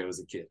Mario as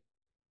a kid.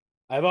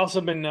 I've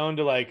also been known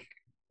to like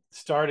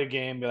start a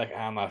game, be like,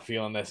 I'm not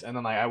feeling this, and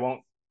then like I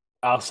won't.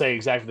 I'll say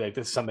exactly like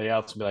this is somebody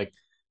else, and be like,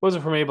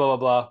 wasn't for me, blah blah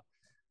blah,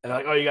 and they're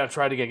like, oh, you got to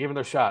try it again, give it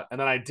a shot, and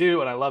then I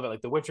do, and I love it.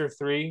 Like The Witcher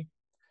 3,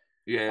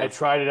 I Yeah.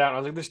 tried it out, and I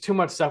was like, there's too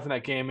much stuff in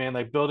that game, man.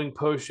 Like building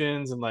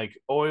potions and like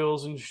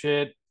oils and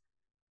shit.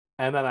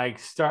 And then I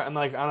start, and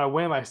like on a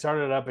whim, I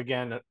started it up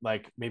again,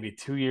 like maybe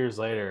 2 years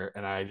later,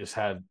 and I just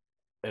had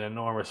an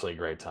enormously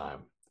great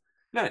time.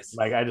 Nice.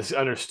 Like I just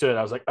understood.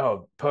 I was like,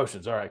 oh,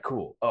 potions, all right,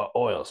 cool. Oh,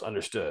 oils,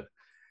 understood.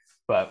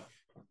 But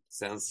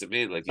Sounds to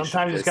me like you should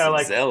sometimes you play just gotta some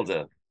like,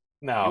 Zelda.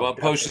 You no, want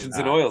definitely potions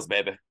and not. oils,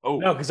 baby.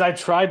 No, Oh, because I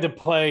tried to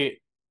play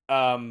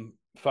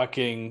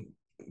fucking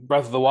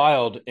Breath of the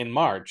Wild in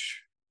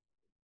March,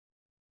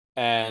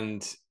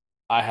 and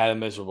I had a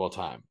miserable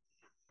time.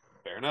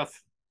 fair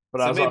enough.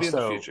 But So maybe in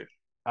the future.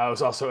 I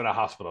was also in a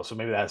hospital, so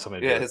maybe that has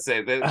something to do Yeah, with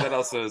say that it. that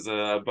also is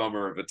a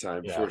bummer of a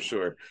time Yeah. for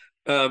sure.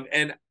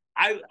 And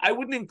I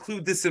wouldn't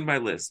include this in my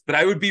list, but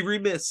I would be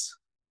remiss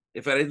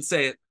if I didn't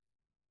say it.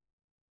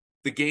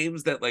 The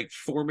games that like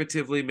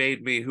formatively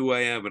made me who I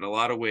am in a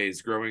lot of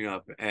ways growing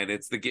up, and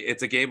it's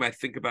a game I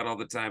think about all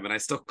the time, and I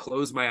still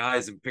close my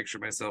eyes and picture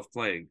myself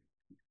playing.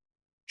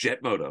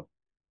 Jet Moto.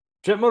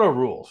 Jet Moto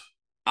rules.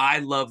 I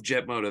love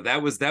Jet Moto.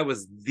 That was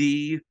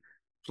the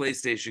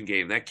PlayStation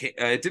game.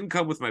 It didn't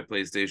come with my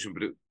PlayStation,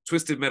 but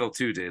Twisted Metal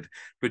 2 did.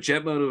 But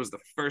Jet Moto was the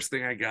first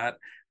thing I got.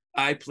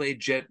 I played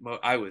Jet Moto.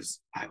 I was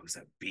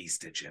a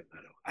beast at Jet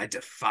Moto. I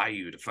defy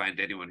you to find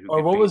anyone who Or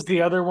could what beat was the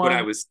me other when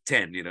I one? was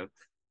 10.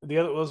 The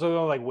other was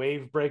like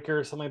Wave Breaker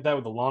or something like that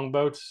with the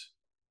longboats.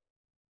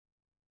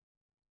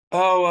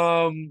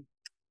 Oh,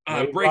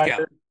 Wave Breakout.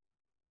 Rider.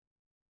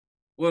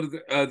 Well,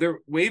 their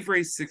Wave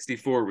Race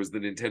 64 was the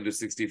Nintendo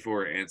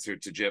 64 answer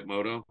to Jet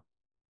Moto.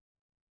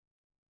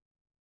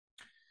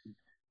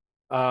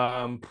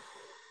 Um,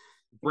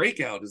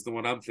 Breakout is the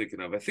one I'm thinking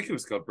of. I think it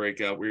was called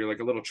Breakout, where you're like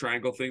a little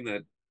triangle thing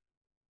that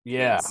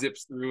yeah.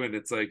 zips through, and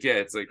it's like, yeah,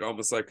 it's like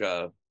almost like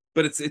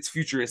but it's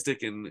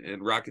futuristic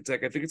and rocket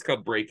tech. I think it's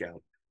called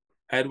Breakout.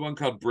 I had one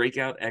called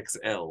Breakout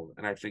XL,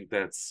 and I think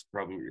that's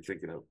probably what you're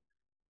thinking of.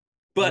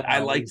 But I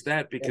No, liked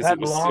that it because it had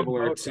was long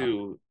similar boats on it.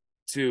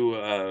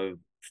 to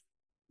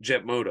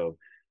Jet Moto.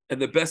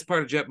 And the best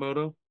part of Jet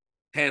Moto,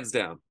 hands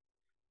down,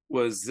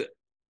 was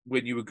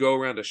when you would go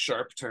around a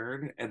sharp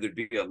turn and there'd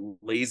be a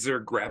laser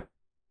grab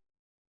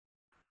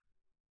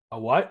A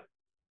what?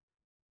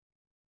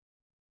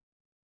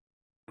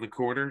 in the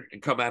corner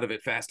and come out of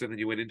it faster than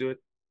you went into it.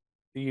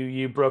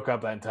 You broke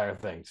up that entire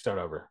thing. Start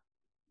over.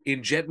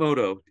 In Jet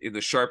Moto, in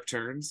the sharp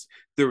turns,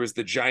 there was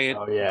the giant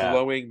Oh yeah.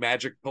 glowing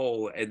magic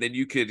pole, and then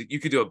you could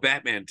do a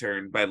Batman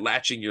turn by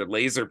latching your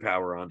laser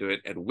power onto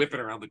it and whip it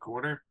around the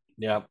corner.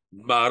 Yep.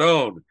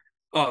 Maron.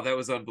 Oh, that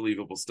was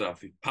unbelievable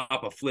stuff. You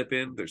pop a flip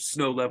in, there's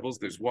snow levels,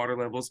 there's water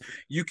levels.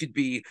 You could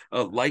be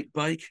a light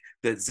bike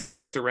that zips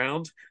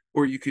around,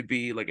 or you could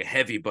be like a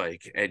heavy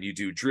bike and you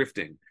do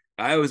drifting.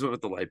 I always went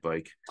with the light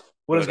bike.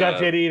 What is But Guy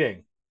Fieri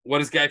eating?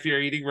 what is Guy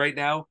Fieri eating right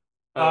now?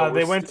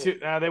 We're still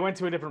They went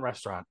to a different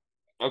restaurant.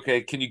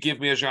 okay. Can you give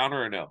me a genre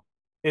or no?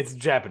 It's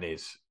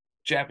Japanese.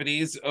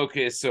 Japanese.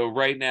 Okay, so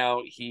right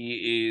now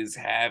he is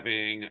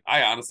having.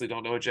 I honestly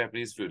don't know what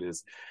Japanese food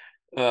is.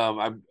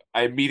 I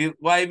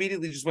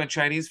immediately just went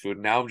Chinese food.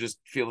 Now I'm just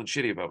feeling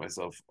shitty about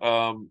myself.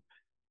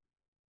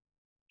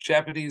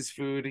 Japanese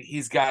food.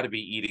 He's got to be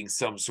eating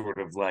some sort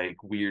of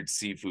like weird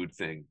seafood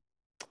thing.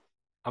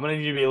 I'm gonna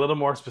need you to be a little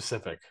more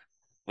specific.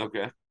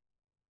 Okay.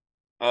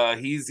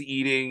 He's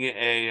eating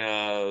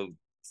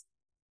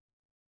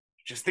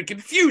just the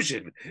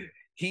confusion.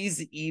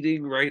 He's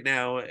eating right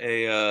now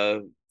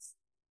a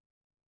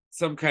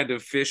some kind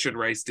of fish and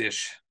rice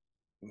dish.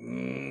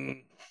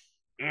 Mm,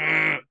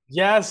 Mm,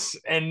 yes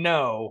and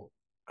no.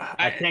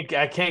 I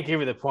I can't give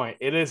you the point.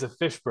 It is a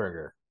fish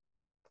burger.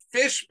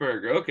 Fish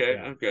burger. Okay,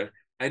 Yeah. okay.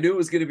 I knew it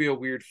was going to be a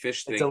weird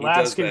fish It's thing. He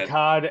does Alaskan that.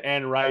 cod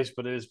and rice,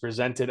 but it is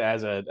presented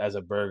as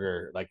a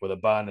burger, like with a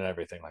bun and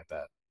everything like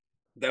that.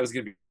 That was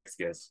going to be next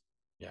guess.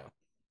 Yeah.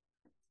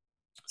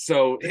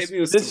 So hit me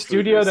with some This food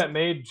studio news. that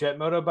made Jet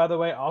Moto, by the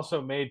way,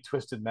 also made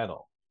Twisted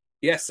Metal.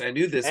 Yes, I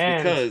knew this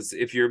And because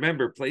if you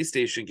remember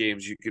PlayStation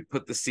games, you could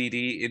put the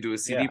CD into a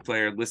CD yeah,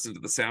 player and listen to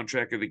the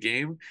soundtrack of the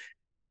game.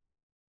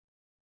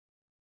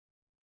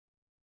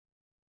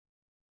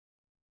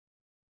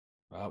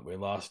 Well, we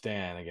lost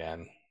Dan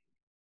again.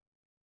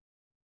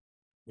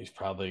 He's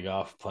probably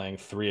off playing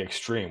 3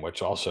 Extreme,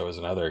 which also is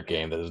another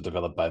game that is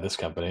developed by this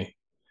company.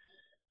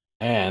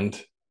 And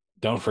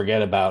don't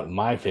forget about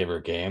my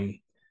favorite game,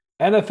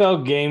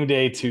 NFL Game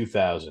Day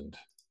 2000.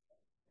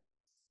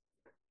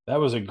 That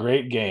was a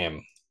great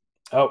game.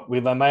 Oh, we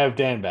might have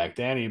Dan back.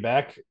 Dan, are you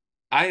back?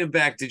 I am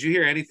back. Did you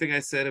hear anything I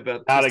said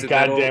about Not a Twisted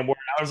Metal? goddamn word.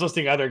 I was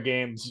listing other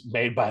games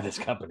made by this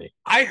company.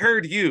 I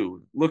heard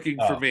you looking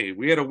for Oh, me.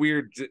 We had a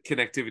weird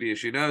connectivity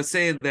issue. Now I was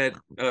saying that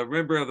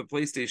remember how the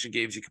PlayStation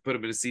games you could put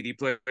them in a CD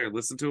player and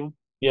listen to them.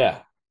 yeah.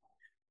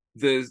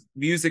 The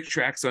music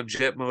tracks on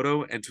Jet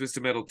Moto and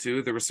Twisted Metal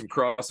 2, there was some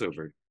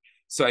crossover.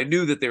 So I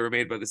knew that they were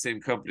made by the same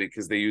company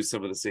because they use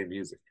some of the same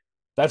music.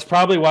 That's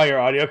probably why your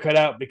audio cut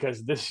out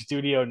because this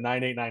studio,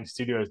 989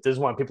 Studios,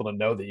 doesn't want people to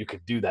know that you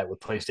could do that with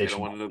They don't PlayStation 1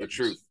 want to know the games.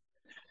 truth.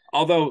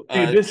 Although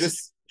Dude,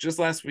 this just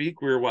last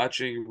week we were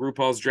watching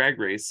RuPaul's Drag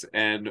Race,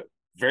 and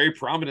very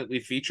prominently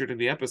featured in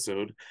the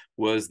episode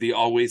was the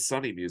Always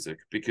Sunny music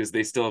because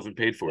they still haven't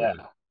paid for it.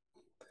 yeah.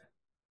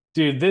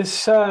 Dude,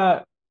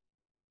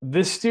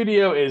 this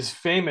studio is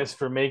famous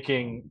for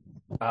making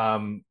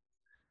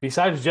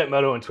besides Jet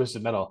Moto and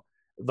Twisted Metal,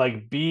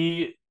 like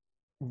B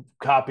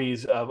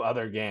copies of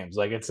other games.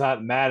 Like it's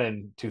not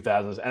Madden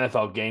 2000s,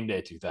 NFL Game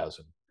Day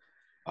 2000.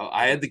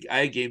 I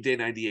had Game Day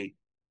 '98.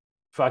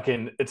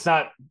 Fucking, it's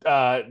not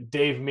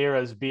Dave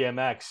Mira's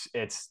BMX.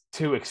 It's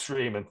 2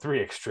 Extreme and 3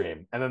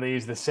 Extreme, and then they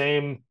use the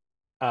same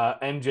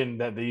engine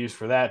that they used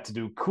for that to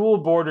do Cool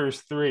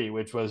Borders 3,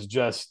 which was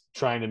just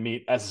trying to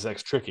meet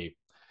SSX Tricky.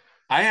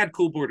 I had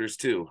Cool Borders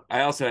too.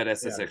 I also had Yeah.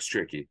 SSX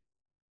Tricky.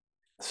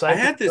 I Siphon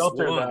had this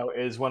Filter one. though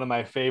is one of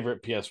my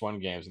favorite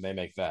PS1 games, and they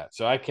make that.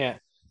 So I can't.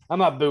 I'm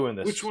not booing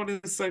Which this. one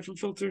is Siphon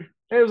Filter?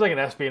 It was like an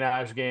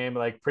espionage game,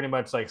 like pretty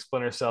much like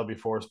Splinter Cell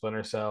before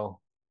Splinter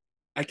Cell.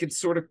 I can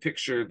sort of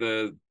picture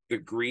the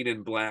green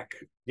and black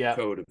Yeah,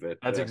 code of it.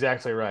 that's Yeah,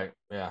 exactly right.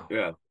 Yeah.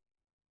 yeah.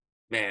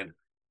 Man,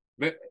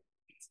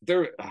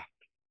 there.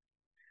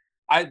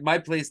 I my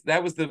place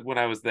that was the when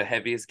I was the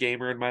heaviest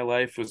gamer in my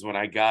life was when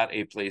I got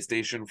a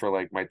PlayStation for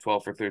like my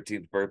 12th or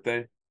 13th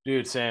birthday.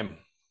 Dude, same.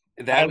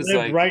 I That was lived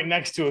like, right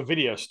next to a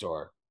video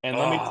store. And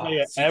let me tell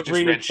you, so you could just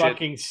every rent shit.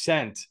 fucking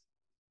cent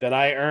that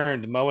I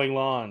earned mowing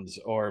lawns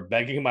or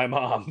begging my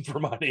mom for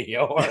money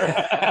or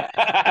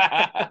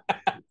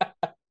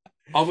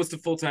Almost a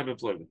full-time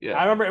employment. Yeah.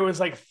 I remember it was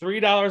like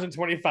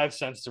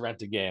 $3.25 to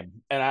rent a game.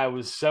 And I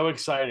was so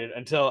excited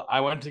until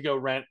I went to go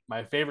rent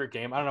my favorite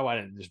game. I don't know why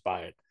I didn't just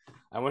buy it.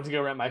 I went to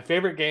go rent my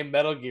favorite game,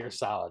 Metal Gear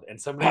Solid.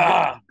 And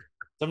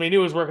somebody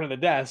knew was working at the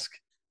desk,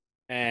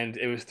 and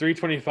it was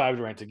 $3.25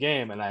 to rent a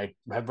game. And I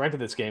have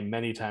rented this game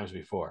many times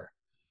before.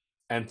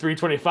 And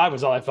 $3.25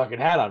 was all I fucking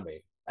had on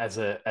me as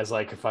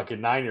like a fucking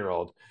 9-year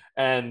old.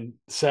 And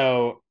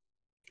so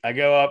I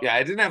go up. Yeah,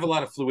 I didn't have a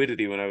lot of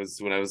fluidity when I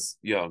was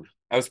young.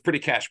 I was pretty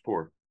cash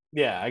poor.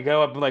 Yeah, I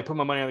go up and like put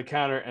my money on the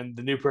counter, and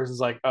the new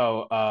person's like,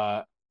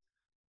 "Oh,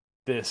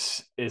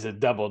 this is a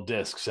double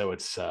disc, so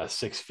it's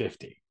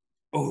 650."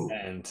 Oh,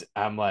 And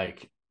I'm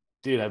like,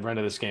 "Dude, I've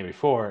rented this game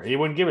before." He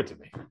wouldn't give it to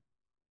me.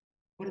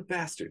 what a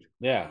bastard!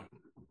 Yeah,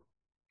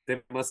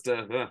 They must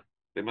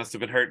they must have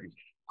been hurting.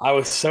 I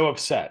was so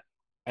upset.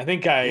 I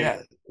think I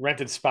Yeah,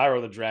 rented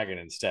Spyro the Dragon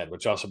instead,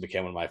 which also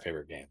became one of my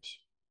favorite games.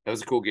 that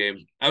was a cool game.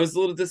 I was a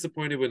little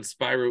disappointed when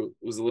Spyro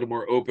was a little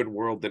more open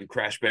world than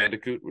Crash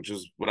Bandicoot, which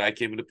is what I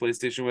came into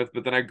PlayStation with.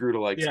 But then I grew to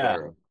like Yeah,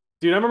 Spyro.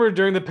 dude, I remember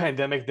during the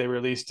pandemic they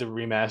released a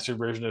remastered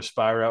version of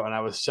Spyro, and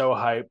I was so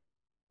hyped.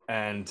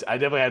 And I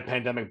definitely had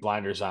pandemic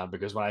blinders on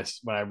because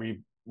when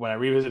I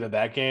revisited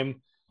that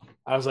game,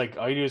 I was like,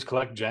 all you do is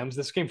collect gems.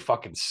 This game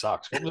fucking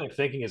sucks. What was I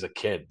thinking as a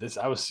kid?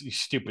 I was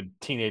stupid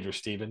teenager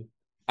Steven.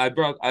 I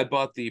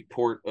bought the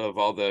port of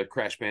all the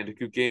Crash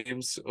Bandicoot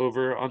games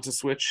over onto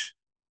Switch,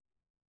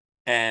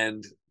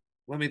 and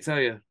let me tell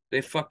you,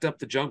 they fucked up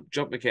the jump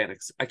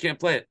mechanics. I can't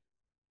play it.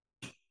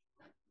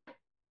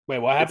 Wait,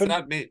 what It's happened?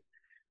 not me.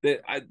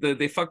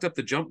 They fucked up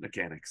the jump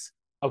mechanics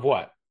Of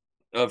what?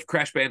 of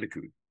Crash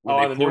Bandicoot Oh, when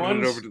they on the new ported it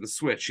over ones? to the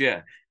Switch.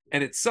 Yeah.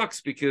 And it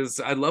sucks because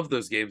I love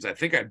those games. I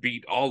think I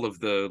beat all of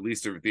the at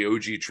least of the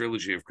OG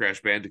trilogy of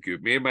Crash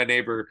Bandicoot. Me and my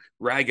neighbor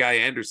Rye Guy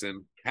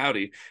Anderson,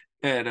 howdy,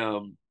 and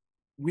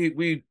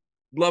we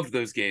loved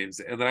those games.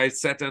 And then I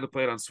sat down to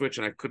play it on Switch,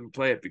 and I couldn't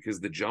play it because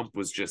the jump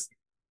was just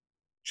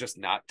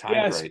not Yeah,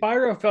 timed right.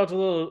 Spyro felt a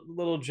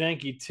little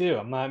janky too.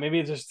 I'm not. Maybe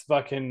it's just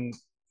fucking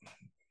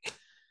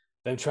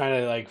them trying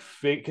to like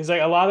because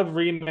like a lot of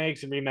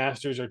remakes and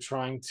remasters are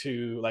trying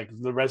to like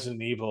the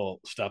Resident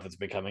Evil stuff that's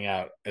been coming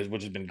out,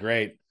 which has been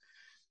great.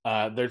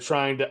 They're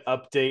trying to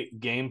update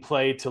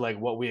gameplay to like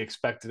what we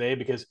expect today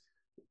because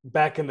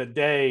back in the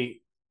day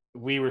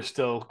we were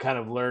still kind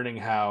of learning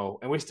how,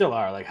 and we still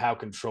are, like how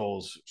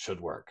controls should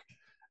work.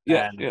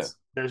 Yeah, And yeah,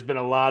 there's been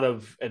a lot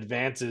of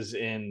advances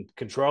in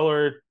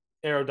controller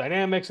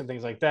aerodynamics and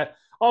things like that.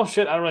 Oh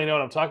shit, I don't really know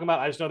what I'm talking about.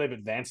 I just know they've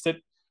advanced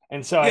it.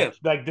 And so I yeah.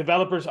 like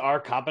developers are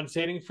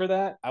compensating for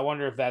that. I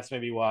wonder if that's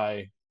maybe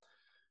why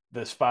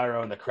the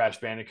Spyro and the Crash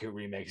Bandicoot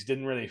remakes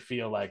didn't really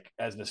feel like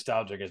as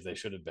nostalgic as they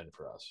should have been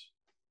for us.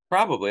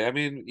 Probably. I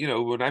mean,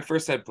 when I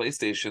first had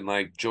PlayStation,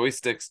 like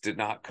joysticks did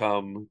not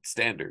come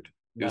standard.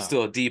 It was No.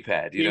 still a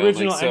D-pad, The like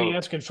original so,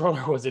 NES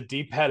controller was a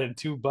D-pad and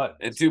two and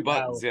buttons. two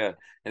buttons, yeah.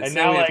 And And so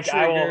now now we have like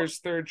I will triggers,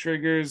 third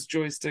triggers,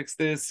 joysticks,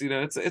 this,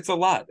 it's a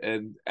lot.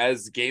 And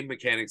as game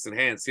mechanics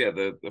enhance, yeah,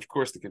 the of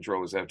course the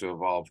controllers have to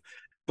evolve.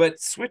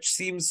 But Switch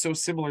seems so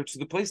similar to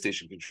the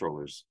PlayStation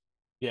controllers.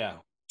 yeah.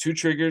 Two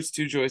triggers,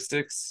 two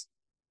joysticks,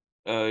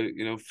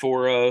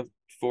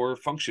 four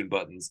function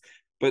buttons.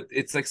 But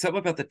it's like something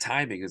about the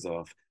timing is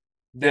off.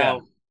 Yeah.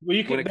 Now, Well,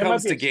 you when can it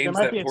comes to there games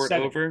might be that a port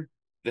setting. over,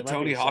 the There might be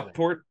Tony a Hawk setting.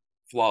 port,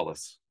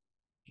 flawless.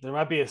 There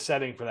might be a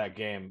setting for that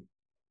game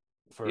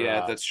for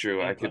Yeah, that's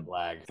true. I input could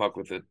lag. fuck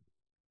with it.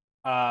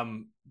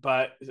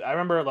 But I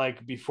remember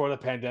like before the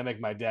pandemic,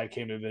 my dad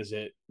came to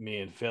visit me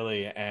in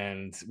Philly,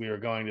 and we were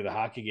going to the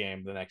hockey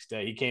game the next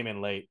day. He came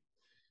in late,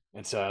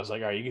 and so I was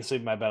like, "All right, you can sleep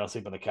in my bed. I'll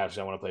sleep on the couch.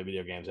 I want to play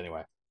video games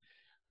anyway."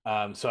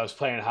 So I was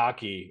playing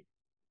hockey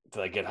to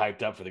like get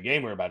hyped up for the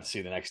game we are about to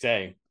see the next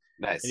day. And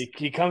Nice.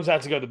 he comes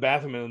out to go to the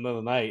bathroom in the middle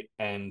of the night,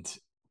 and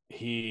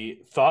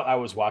he thought I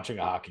was watching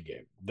a hockey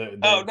game.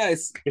 Oh,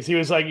 nice. Because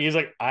he's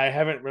like, I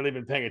haven't really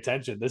been paying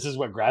attention. This is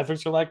what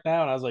graphics are like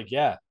now, and I was like,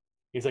 yeah.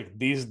 He's like,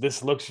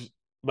 this looks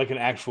like an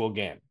actual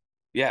game.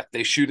 Yeah,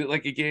 they shoot it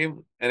like a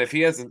game. And if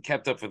he hasn't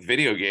kept up with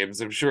video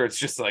games, I'm sure it's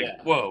just like,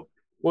 Yeah. whoa.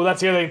 Well,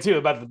 that's the other thing too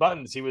about the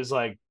buttons. He was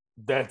like,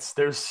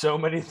 there's so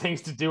many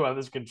things to do on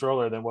this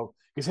controller than what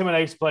because him and I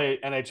used to play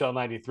NHL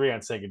 '93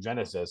 on Sega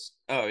Genesis.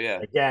 Oh, yeah.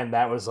 Again,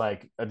 that was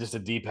like just a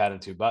D-pad and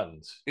two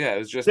buttons. Yeah, it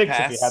was just Six if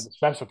you had the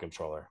special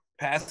controller.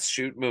 pass,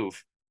 shoot,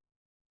 move.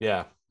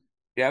 Yeah.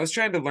 Yeah, I was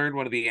trying to learn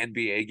one of the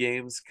NBA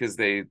games because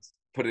they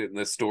put it in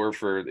the store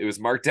it was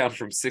marked down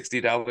from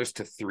 $60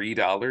 to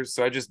 $3.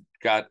 So I just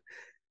got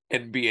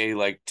NBA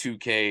like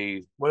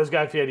 2K. What is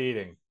Guy Fieri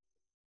eating?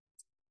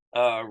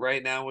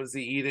 Right now, what is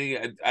he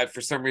eating?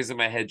 For some reason,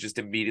 my head just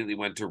immediately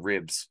went to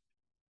ribs.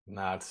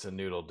 Nah, it's a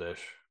noodle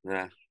dish.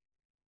 Yeah,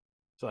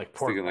 It's like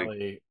pork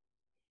belly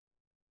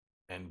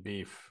and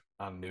beef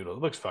on noodles.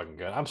 It looks fucking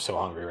good. I'm so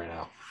hungry right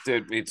now.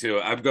 dude, me too.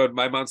 I'm going.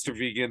 My Monster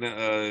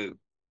Vegan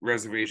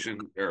reservation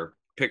or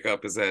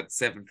pickup is at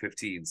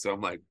 7:15. So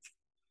I'm like,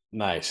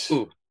 Nice.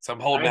 ooh. So I'm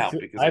holding out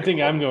because I think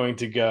I'm going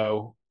to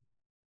go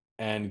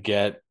and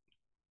get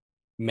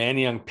Man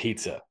Young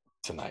pizza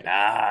tonight.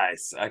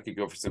 Nice. I could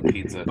go for some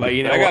pizza. But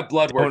I got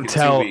blood work in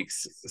 2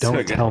 weeks.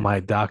 Don't tell my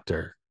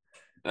doctor.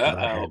 Uh-oh.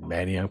 I had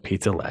Man Young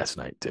pizza last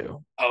night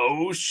too.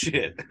 Oh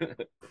shit.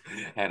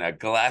 And a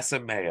glass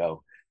of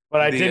mayo.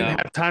 But I didn't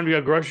have time to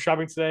go grocery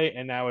shopping today,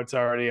 and now it's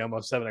already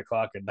almost 7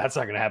 o'clock, and that's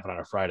not going to happen on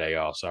a Friday,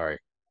 y'all. Sorry.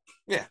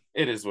 Yeah,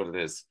 it is what it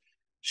is.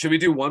 Should we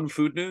do one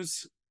food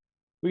news?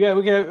 I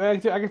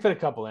can fit a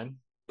couple in.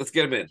 Let's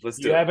get them in. Let's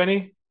do it. You have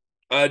any?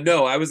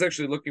 No, I was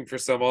actually looking for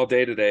some all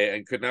day today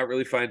and could not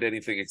really find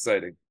anything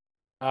exciting.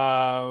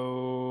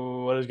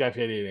 What is Guy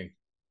Fieri eating?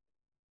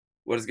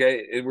 What is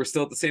guy? We're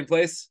still at the same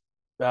place?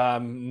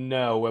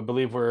 No, I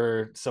believe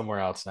we're somewhere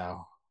else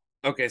now.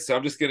 Okay, so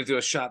I'm just gonna do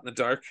a shot in the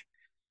dark.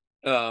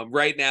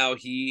 Right now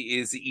he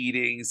is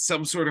eating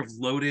some sort of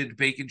loaded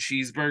bacon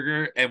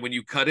cheeseburger, and when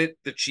you cut it,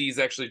 the cheese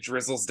actually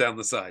drizzles down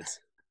the sides.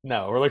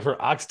 No, we're looking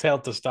for oxtail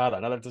tostada,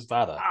 another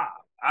tostada.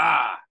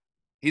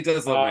 He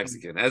does love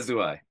Mexican, as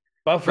do I.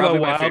 Buffalo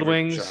Wild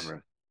Wings.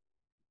 Genre.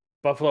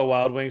 Buffalo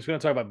Wild Wings. We don't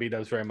talk about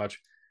B-dubs very much.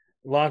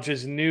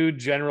 Launches new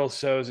General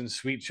Tso's and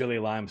sweet chili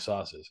lime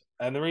sauces.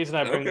 And the reason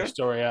I bring this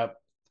story up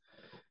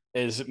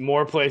is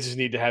more places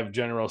need to have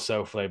General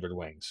Tso flavored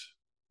wings.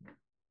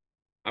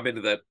 I'm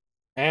into that.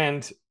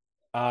 And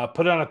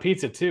put it on a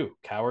pizza too.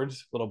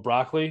 Cowards, little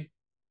broccoli,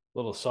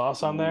 little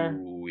sauce on there.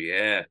 Oh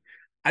yeah.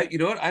 You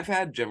know what? I've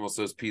had General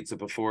Tso's pizza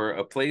before.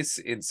 A place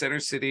in Center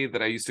City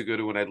that I used to go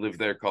to when I lived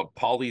there called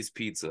Polly's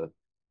Pizza,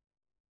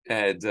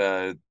 and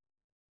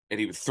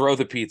he would throw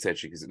the pizza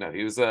at you because no,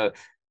 he was hey,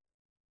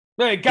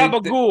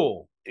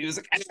 gabagool. He was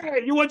like,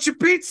 "Hey, you want your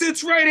pizza?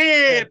 It's right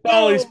here,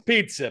 Polly's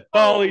Pizza,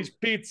 Polly's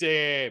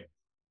Pizza." And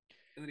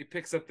then he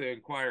picks up the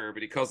Inquirer,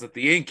 but he calls it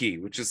the Yankee,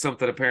 which is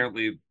something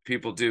apparently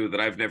people do that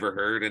I've never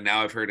heard, and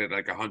now I've heard it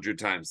like 100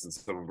 times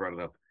since someone brought it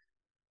up.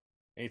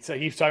 He's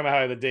talking about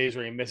how the days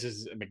where he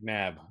misses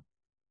McNabb.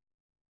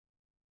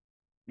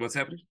 What's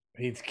happening?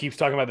 He keeps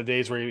talking about the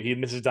days where he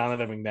misses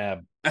Donovan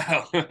McNabb.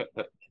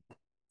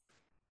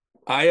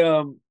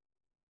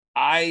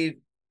 I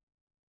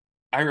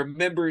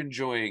remember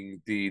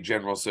enjoying the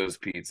General Tso's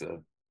pizza,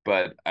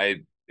 but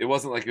it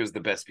wasn't like it was the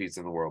best pizza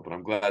in the world. But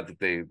I'm glad that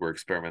they were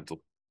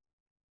experimental.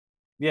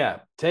 Yeah,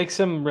 take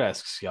some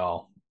risks,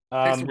 y'all.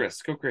 Take some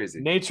risks. Go crazy.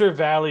 Nature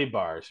Valley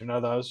bars. You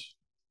know those?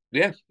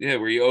 Yeah,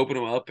 where you open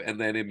them up and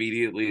then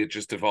immediately it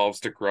just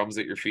evolves to crumbs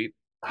at your feet.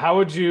 How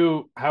would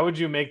you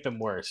make them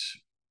worse?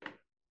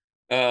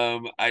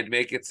 I'd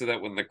make it so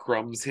that when the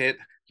crumbs hit,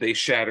 they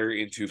shatter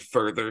into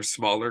further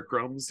smaller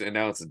crumbs, and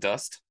now it's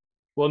dust.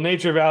 Well,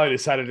 Nature Valley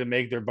decided to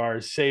make their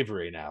bars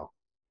savory now.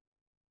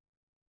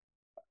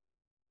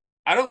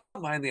 I don't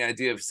mind the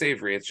idea of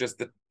savory. It's just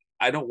that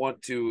I don't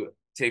want to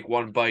take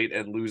one bite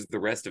and lose the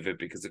rest of it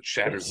because it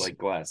shatters like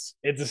glass.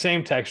 It's the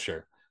same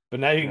texture. But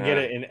now you can get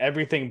it in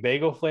everything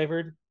bagel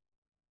flavored.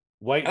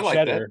 white I like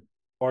that. cheddar,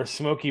 or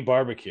smoky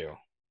barbecue?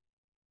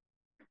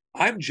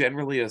 I'm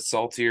generally a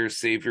saltier,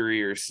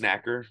 savorier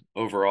snacker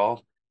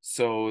overall.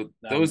 So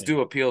Not those me.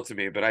 do appeal to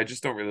me, but I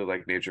just don't really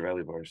like Nature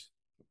Valley bars.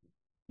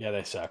 Yeah,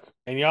 they suck.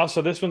 And you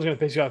also, this one's going to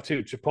piss you off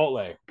too.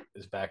 Chipotle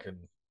is back in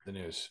the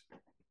news.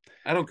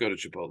 I don't go to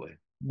Chipotle.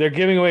 They're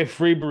giving away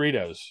free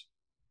burritos.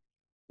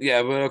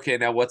 Yeah, but okay,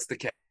 now what's the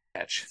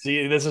catch?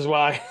 See, this is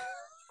why.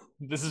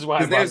 This is why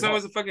I Because brought there's it up.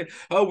 always a fucking,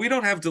 oh, we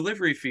don't have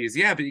delivery fees.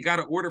 Yeah, but you got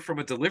to order from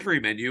a delivery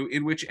menu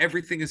in which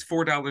everything is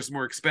 $4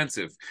 more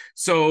expensive.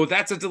 So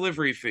that's a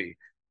delivery fee.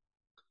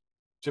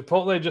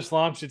 Chipotle just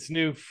launched its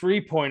new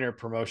free pointer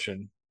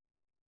promotion,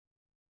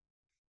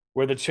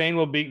 where the chain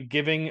will be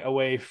giving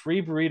away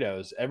free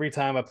burritos every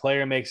time a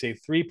player makes a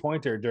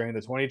three-pointer during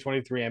the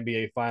 2023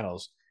 NBA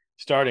Finals,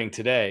 starting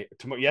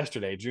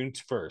yesterday, June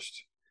 1st.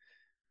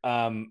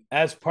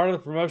 As part of the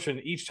promotion,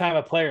 each time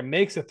a player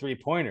makes a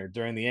three-pointer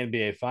during the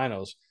NBA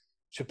Finals,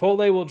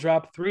 Chipotle will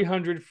drop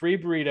 300 free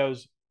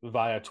burritos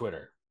via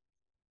Twitter.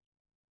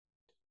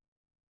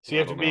 So you I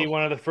have to don't be know.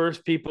 one of the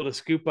first people to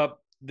scoop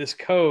up this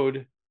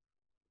code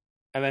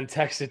and then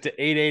text it to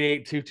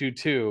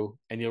 888-222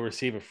 and you'll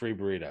receive a free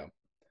burrito.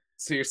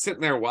 So you're sitting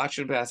there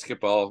watching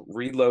basketball,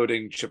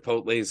 reloading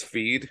Chipotle's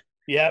feed.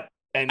 Yep.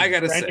 I And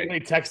gotta say,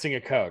 frantically texting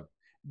a code.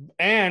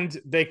 And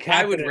they I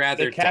cap would it. They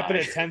rather cap it die.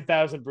 at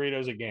 10,000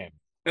 burritos a game.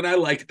 And I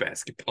like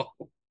basketball.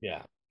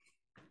 Yeah.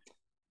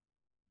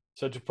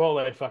 So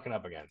Chipotle fucking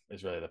up again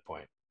is really the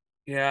point.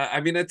 Yeah,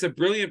 I mean, it's a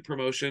brilliant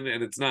promotion,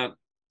 and it's not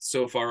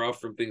so far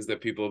off from things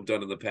that people have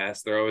done in the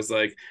past. They're always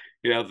like,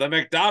 the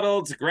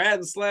McDonald's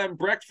Grand Slam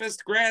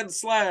breakfast Grand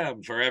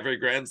Slam. For every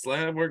Grand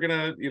Slam, we're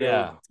gonna,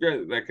 Yeah.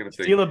 that kind of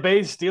thing. Steal a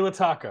base, steal a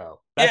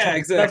taco. Yeah, That's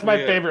exactly. my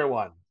Yeah, favorite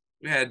one.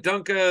 yeah.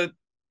 Dunk a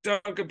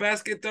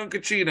basket,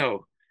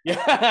 Dunkachino.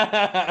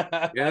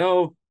 Yeah.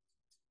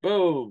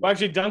 Boom. Well,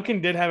 actually,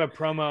 Duncan did have a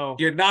promo.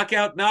 Your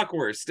knockout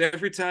knockwurst.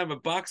 Every time a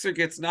boxer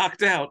gets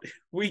knocked out,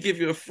 we give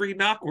you a free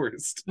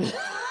knockwurst.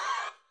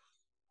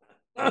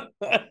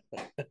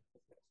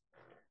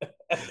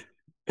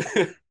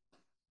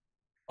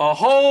 A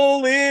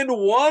hole in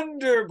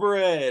Wonder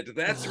Bread.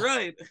 That's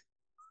right.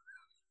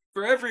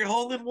 For every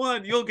hole in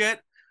one, you'll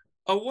get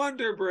a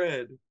Wonder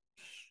Bread.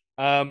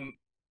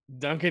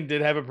 Duncan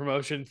did have a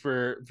promotion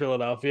for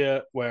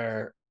Philadelphia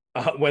where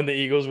when the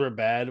Eagles were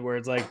bad, where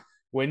it's like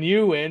when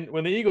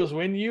the Eagles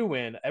win, you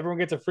win. Everyone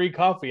gets a free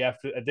coffee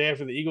after a day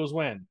after the Eagles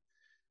win.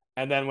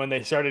 And then when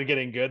they started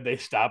getting good, they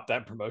stopped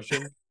that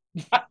promotion.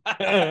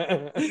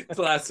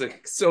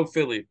 Classic. So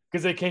Philly.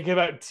 Because they can't give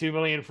out 2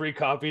 million free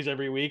coffees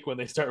every week when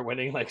they start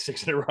winning like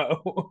 6 in a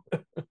row.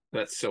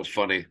 That's so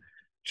funny.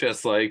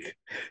 Just like,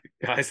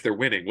 guys, they're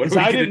winning. What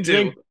are we going to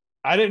do?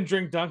 I didn't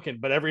drink Dunkin',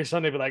 but every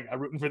Sunday, be like, I'm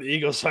rooting for the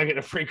Eagles, so I get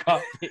a free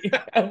coffee.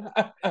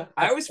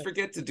 I always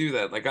forget to do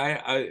that. Like,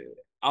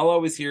 I'll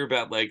always hear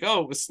about like,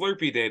 oh, it was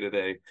Slurpee Day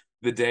today,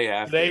 the day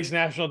after. Today's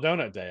National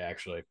Donut Day,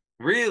 actually.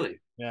 Really?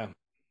 Yeah.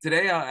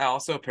 Today, I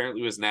also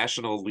apparently was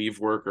National Leave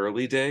Work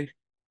Early Day.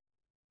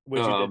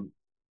 Which you did.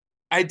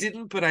 I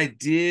didn't, but I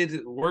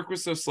did. Work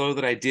was so slow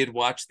that I did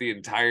watch the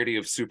entirety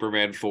of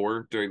Superman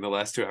 4 during the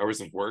last 2 hours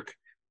of work.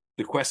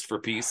 The Quest for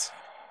Peace.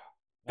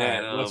 All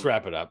right, let's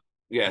wrap it up.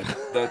 Yeah,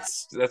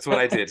 that's what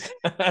I did.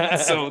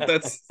 So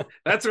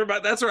that's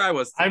where I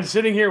was today. I'm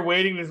sitting here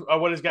waiting to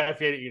what is Guy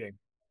Fieri eating?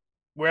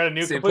 We're at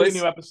a completely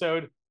new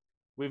episode.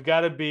 We've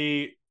got to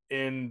be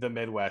in the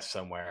Midwest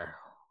somewhere.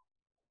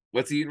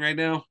 What's he eating right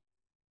now?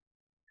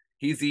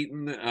 He's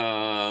eating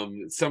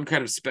some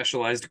kind of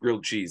specialized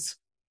grilled cheese.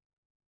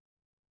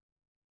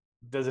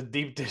 Does a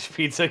deep dish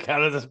pizza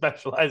count as a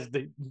specialized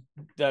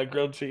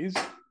grilled cheese?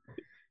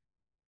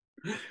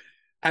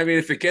 I mean,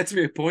 if it gets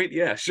me a point,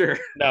 yeah, sure.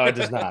 No, it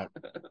does not.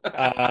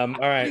 All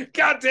right.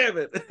 God damn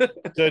it.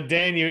 So,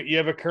 Dan, you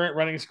have a current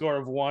running score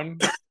of 1.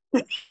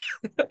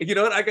 You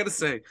know what? I got to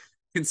say,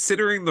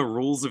 considering the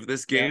rules of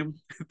this game,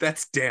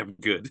 that's damn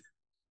good.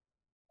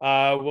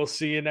 We'll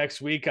see you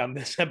next week on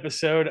this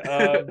episode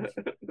of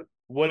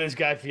What is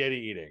Guy Fieri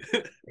Eating?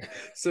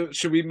 So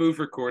should we move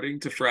recording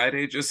to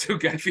Friday just so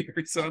Guy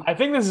Fieri's on? I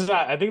think this is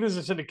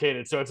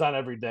syndicated, so it's on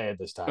every day at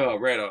this time. Oh,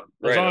 right on.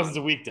 As long as it's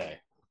a weekday.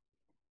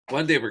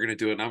 One day we're gonna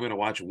do it, and I'm gonna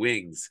watch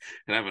Wings,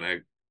 and I'm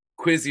gonna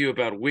quiz you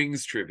about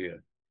Wings trivia.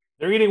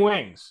 They're eating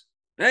wings.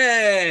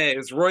 Hey,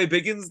 is Roy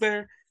Biggins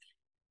there?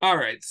 All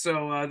right,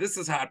 so this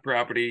is Hot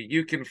Property.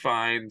 You can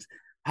find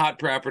Hot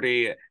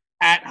Property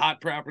at Hot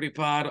Property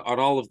Pod on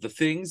all of the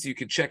things. You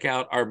can check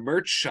out our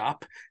merch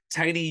shop,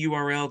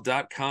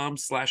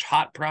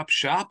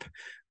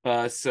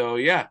 tinyurl.com/hotpropshop. So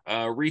yeah,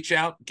 reach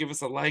out, give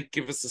us a like,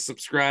 give us a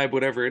subscribe,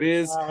 whatever it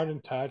is.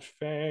 And touch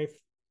faith.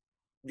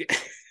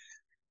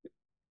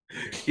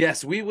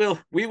 Yes, we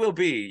will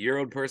be your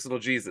own personal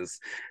Jesus.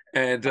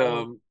 And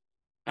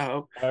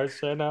I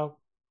say no.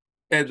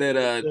 And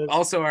then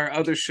also our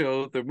other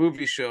show, the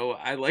movie show,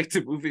 I Like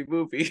to Movie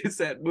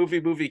is at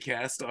Movie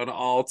Cast on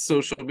all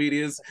social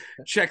medias.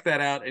 Check that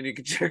out, and you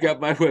can check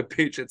out my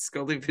webpage at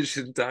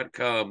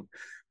scullyvision.com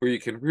where you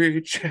can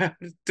reach out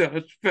and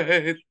touch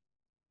faith.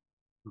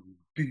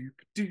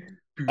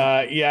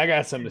 Yeah, I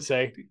got something to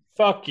say.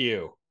 Fuck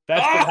you.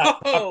 That's been how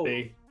Oh,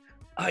 be.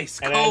 ice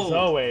And cold. as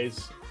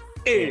always,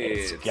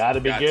 It's gotta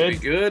be got good. to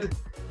be good.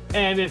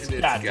 And it's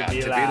got to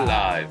be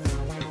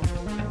live.